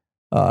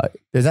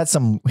 There's not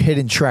some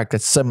hidden track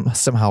that's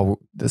somehow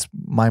this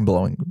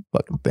mind-blowing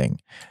fucking thing.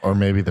 Or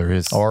maybe there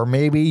is. Or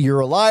maybe you're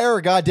a liar.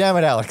 God damn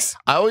it, Alex.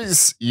 I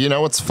always,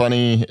 what's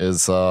funny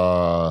is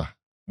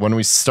when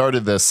we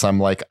started this, I'm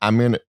like,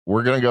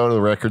 we're gonna go to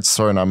the record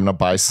store and I'm gonna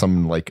buy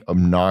some like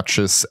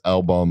obnoxious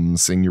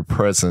albums in your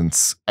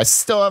presence. I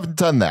still haven't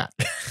done that.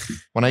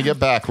 When I get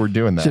back, we're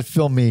doing that. Just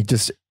film me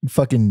just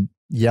fucking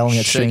yelling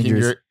at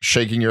strangers,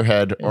 shaking your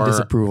head, or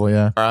disapproval.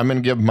 Yeah. Or I'm gonna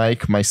give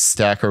Mike my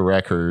stack of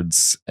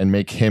records and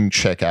make him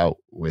check out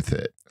with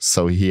it,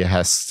 so he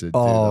has to.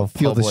 Oh,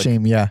 feel the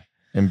shame. Yeah.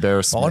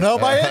 Embarrassment. Oh no,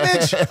 my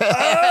image.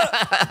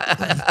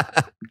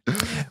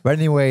 But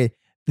anyway,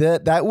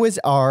 that was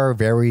our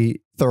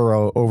very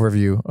thorough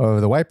overview of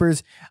the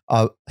Wipers.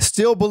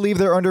 Still believe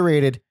they're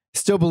underrated.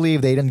 Still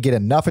believe they didn't get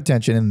enough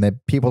attention and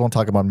that people don't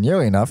talk about them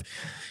nearly enough.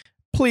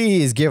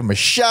 Please give them a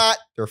shot.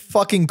 They're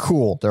fucking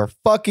cool. They're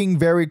fucking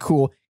very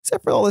cool,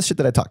 except for all this shit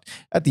that I talked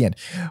at the end.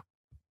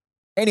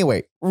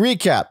 Anyway,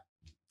 recap.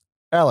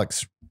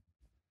 Alex.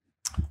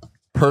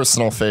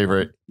 Personal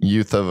favorite,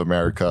 Youth of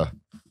America.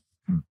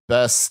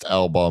 Best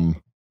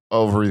album,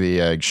 Over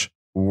the Edge.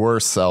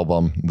 Worst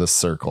album, The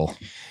Circle.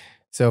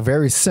 So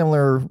very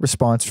similar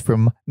response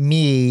from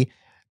me.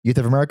 Youth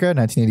of America,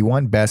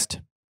 1981, best.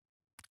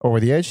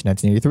 Over the Edge,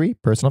 1983,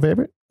 personal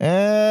favorite.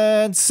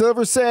 And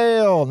Silver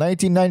Sail,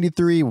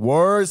 1993,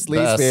 worst,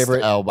 least Best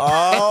favorite. album.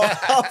 Oh,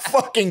 how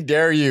fucking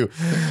dare you.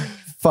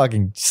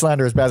 Fucking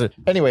slanderous bastard.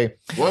 Anyway,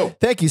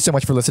 thank you so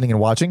much for listening and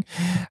watching.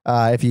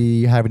 If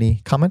you have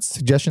any comments,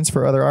 suggestions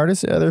for other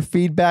artists, other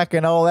feedback,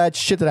 and all that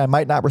shit that I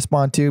might not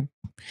respond to,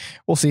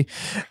 we'll see.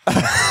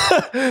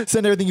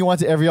 Send everything you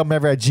want to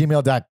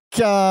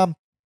everyalbumever@gmail.com.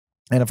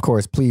 And of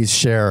course, please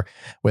share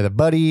with a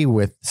buddy,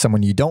 with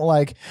someone you don't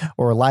like,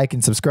 or like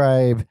and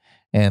subscribe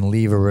and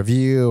leave a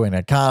review and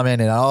a comment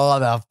and all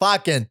the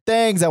fucking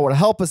things that would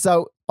help us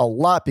out a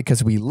lot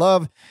because we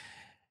love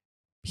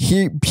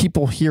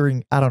people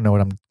hearing. I don't know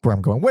where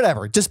I'm going.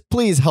 Whatever. Just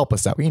please help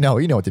us out. You know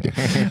what to do.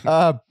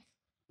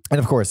 And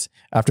of course,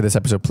 after this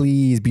episode,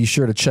 please be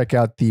sure to check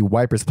out the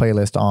Wipers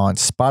playlist on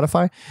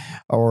Spotify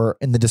or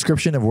in the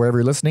description of wherever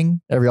you're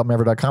listening,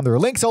 everyalbumever.com. There are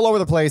links all over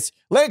the place.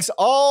 Links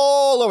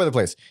all over the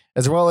place,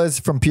 as well as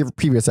from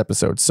previous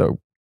episodes.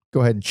 So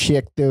go ahead and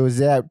check those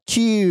out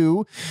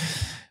too.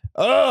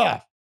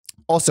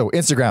 Also,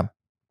 Instagram.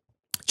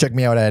 Check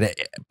me out at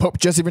Pope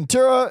Jesse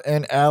Ventura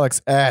and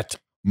Alex at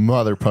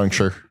Mother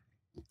Puncture.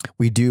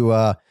 We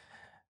do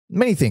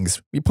many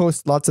things. We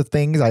post lots of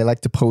things. I like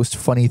to post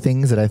funny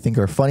things that I think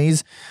are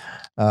funnies.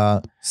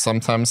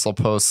 Sometimes I'll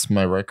post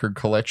my record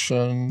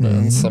collection,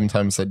 and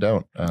sometimes I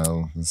don't.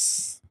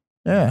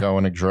 Go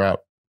in a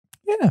drought.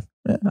 Yeah.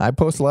 I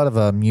post a lot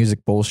of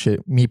music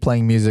bullshit, me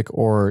playing music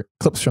or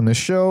clips from this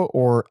show,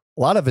 or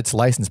a lot of it's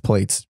license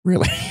plates,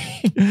 really.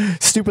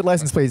 Stupid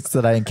license plates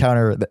that I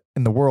encounter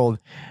in the world.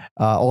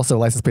 Also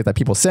license plates that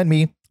people send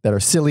me that are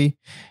silly,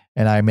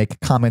 and I make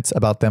comments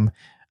about them.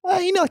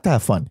 Like to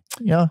have fun.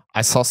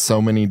 I saw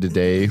so many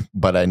today,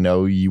 but I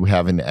know you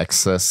have an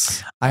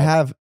excess. I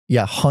have,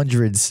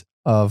 hundreds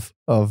of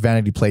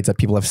vanity plates that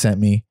people have sent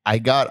me. I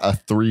got a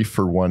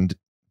 3-for-1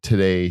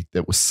 today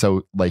that was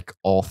so, like,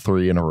 all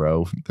 3 in a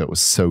row. That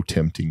was so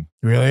tempting.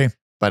 Really?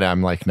 But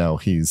I'm like, no,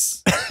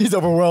 he's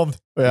overwhelmed.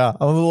 Yeah,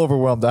 I'm a little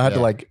overwhelmed. I had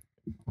to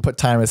put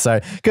time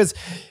aside because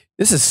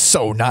this is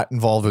so not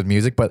involved with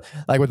music, but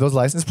like with those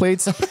license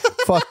plates,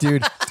 fuck,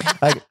 dude.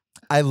 Like,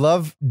 I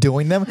love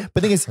doing them, but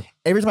the thing is,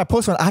 every time I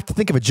post one, I have to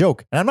think of a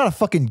joke, and I'm not a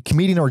fucking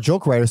comedian or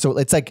joke writer, so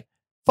it's like,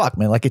 fuck,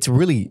 man. Like, it's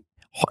really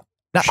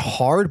not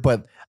hard,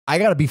 but I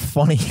gotta be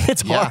funny.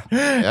 It's hard,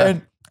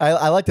 and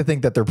I like to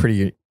think that they're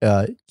pretty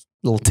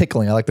little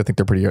tickling. I like to think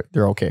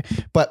they're okay,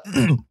 but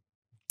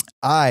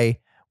I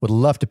would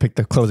love to pick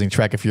the closing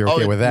track if you're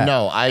okay with that.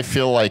 No, I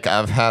feel like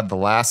I've had the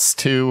last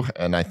 2,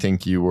 and I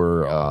think you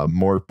were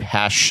more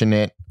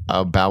passionate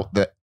about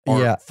the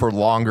art for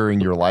longer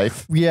in your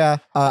life. Yeah,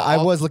 I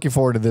was looking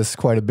forward to this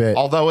quite a bit.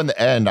 Although in the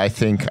end, I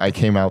think I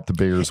came out the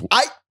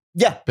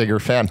bigger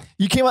fan.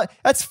 You came out.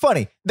 That's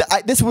funny.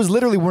 This was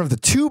literally one of the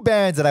 2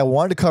 bands that I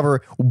wanted to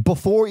cover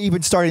before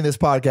even starting this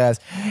podcast,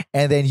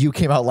 and then you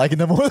came out liking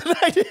them more than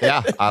I did.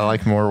 Yeah, I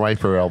like more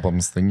Wiper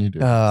albums than you do.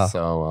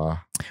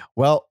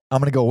 Well, I'm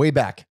gonna go way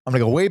back. I'm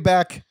gonna go way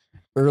back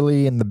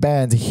early in the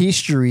band's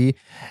history,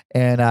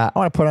 and I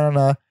want to put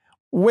on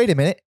 "Wait a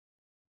Minute"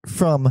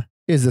 from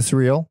Is This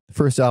Real?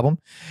 First album.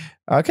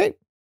 Okay,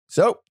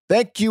 so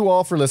thank you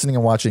all for listening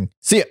and watching.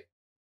 See ya.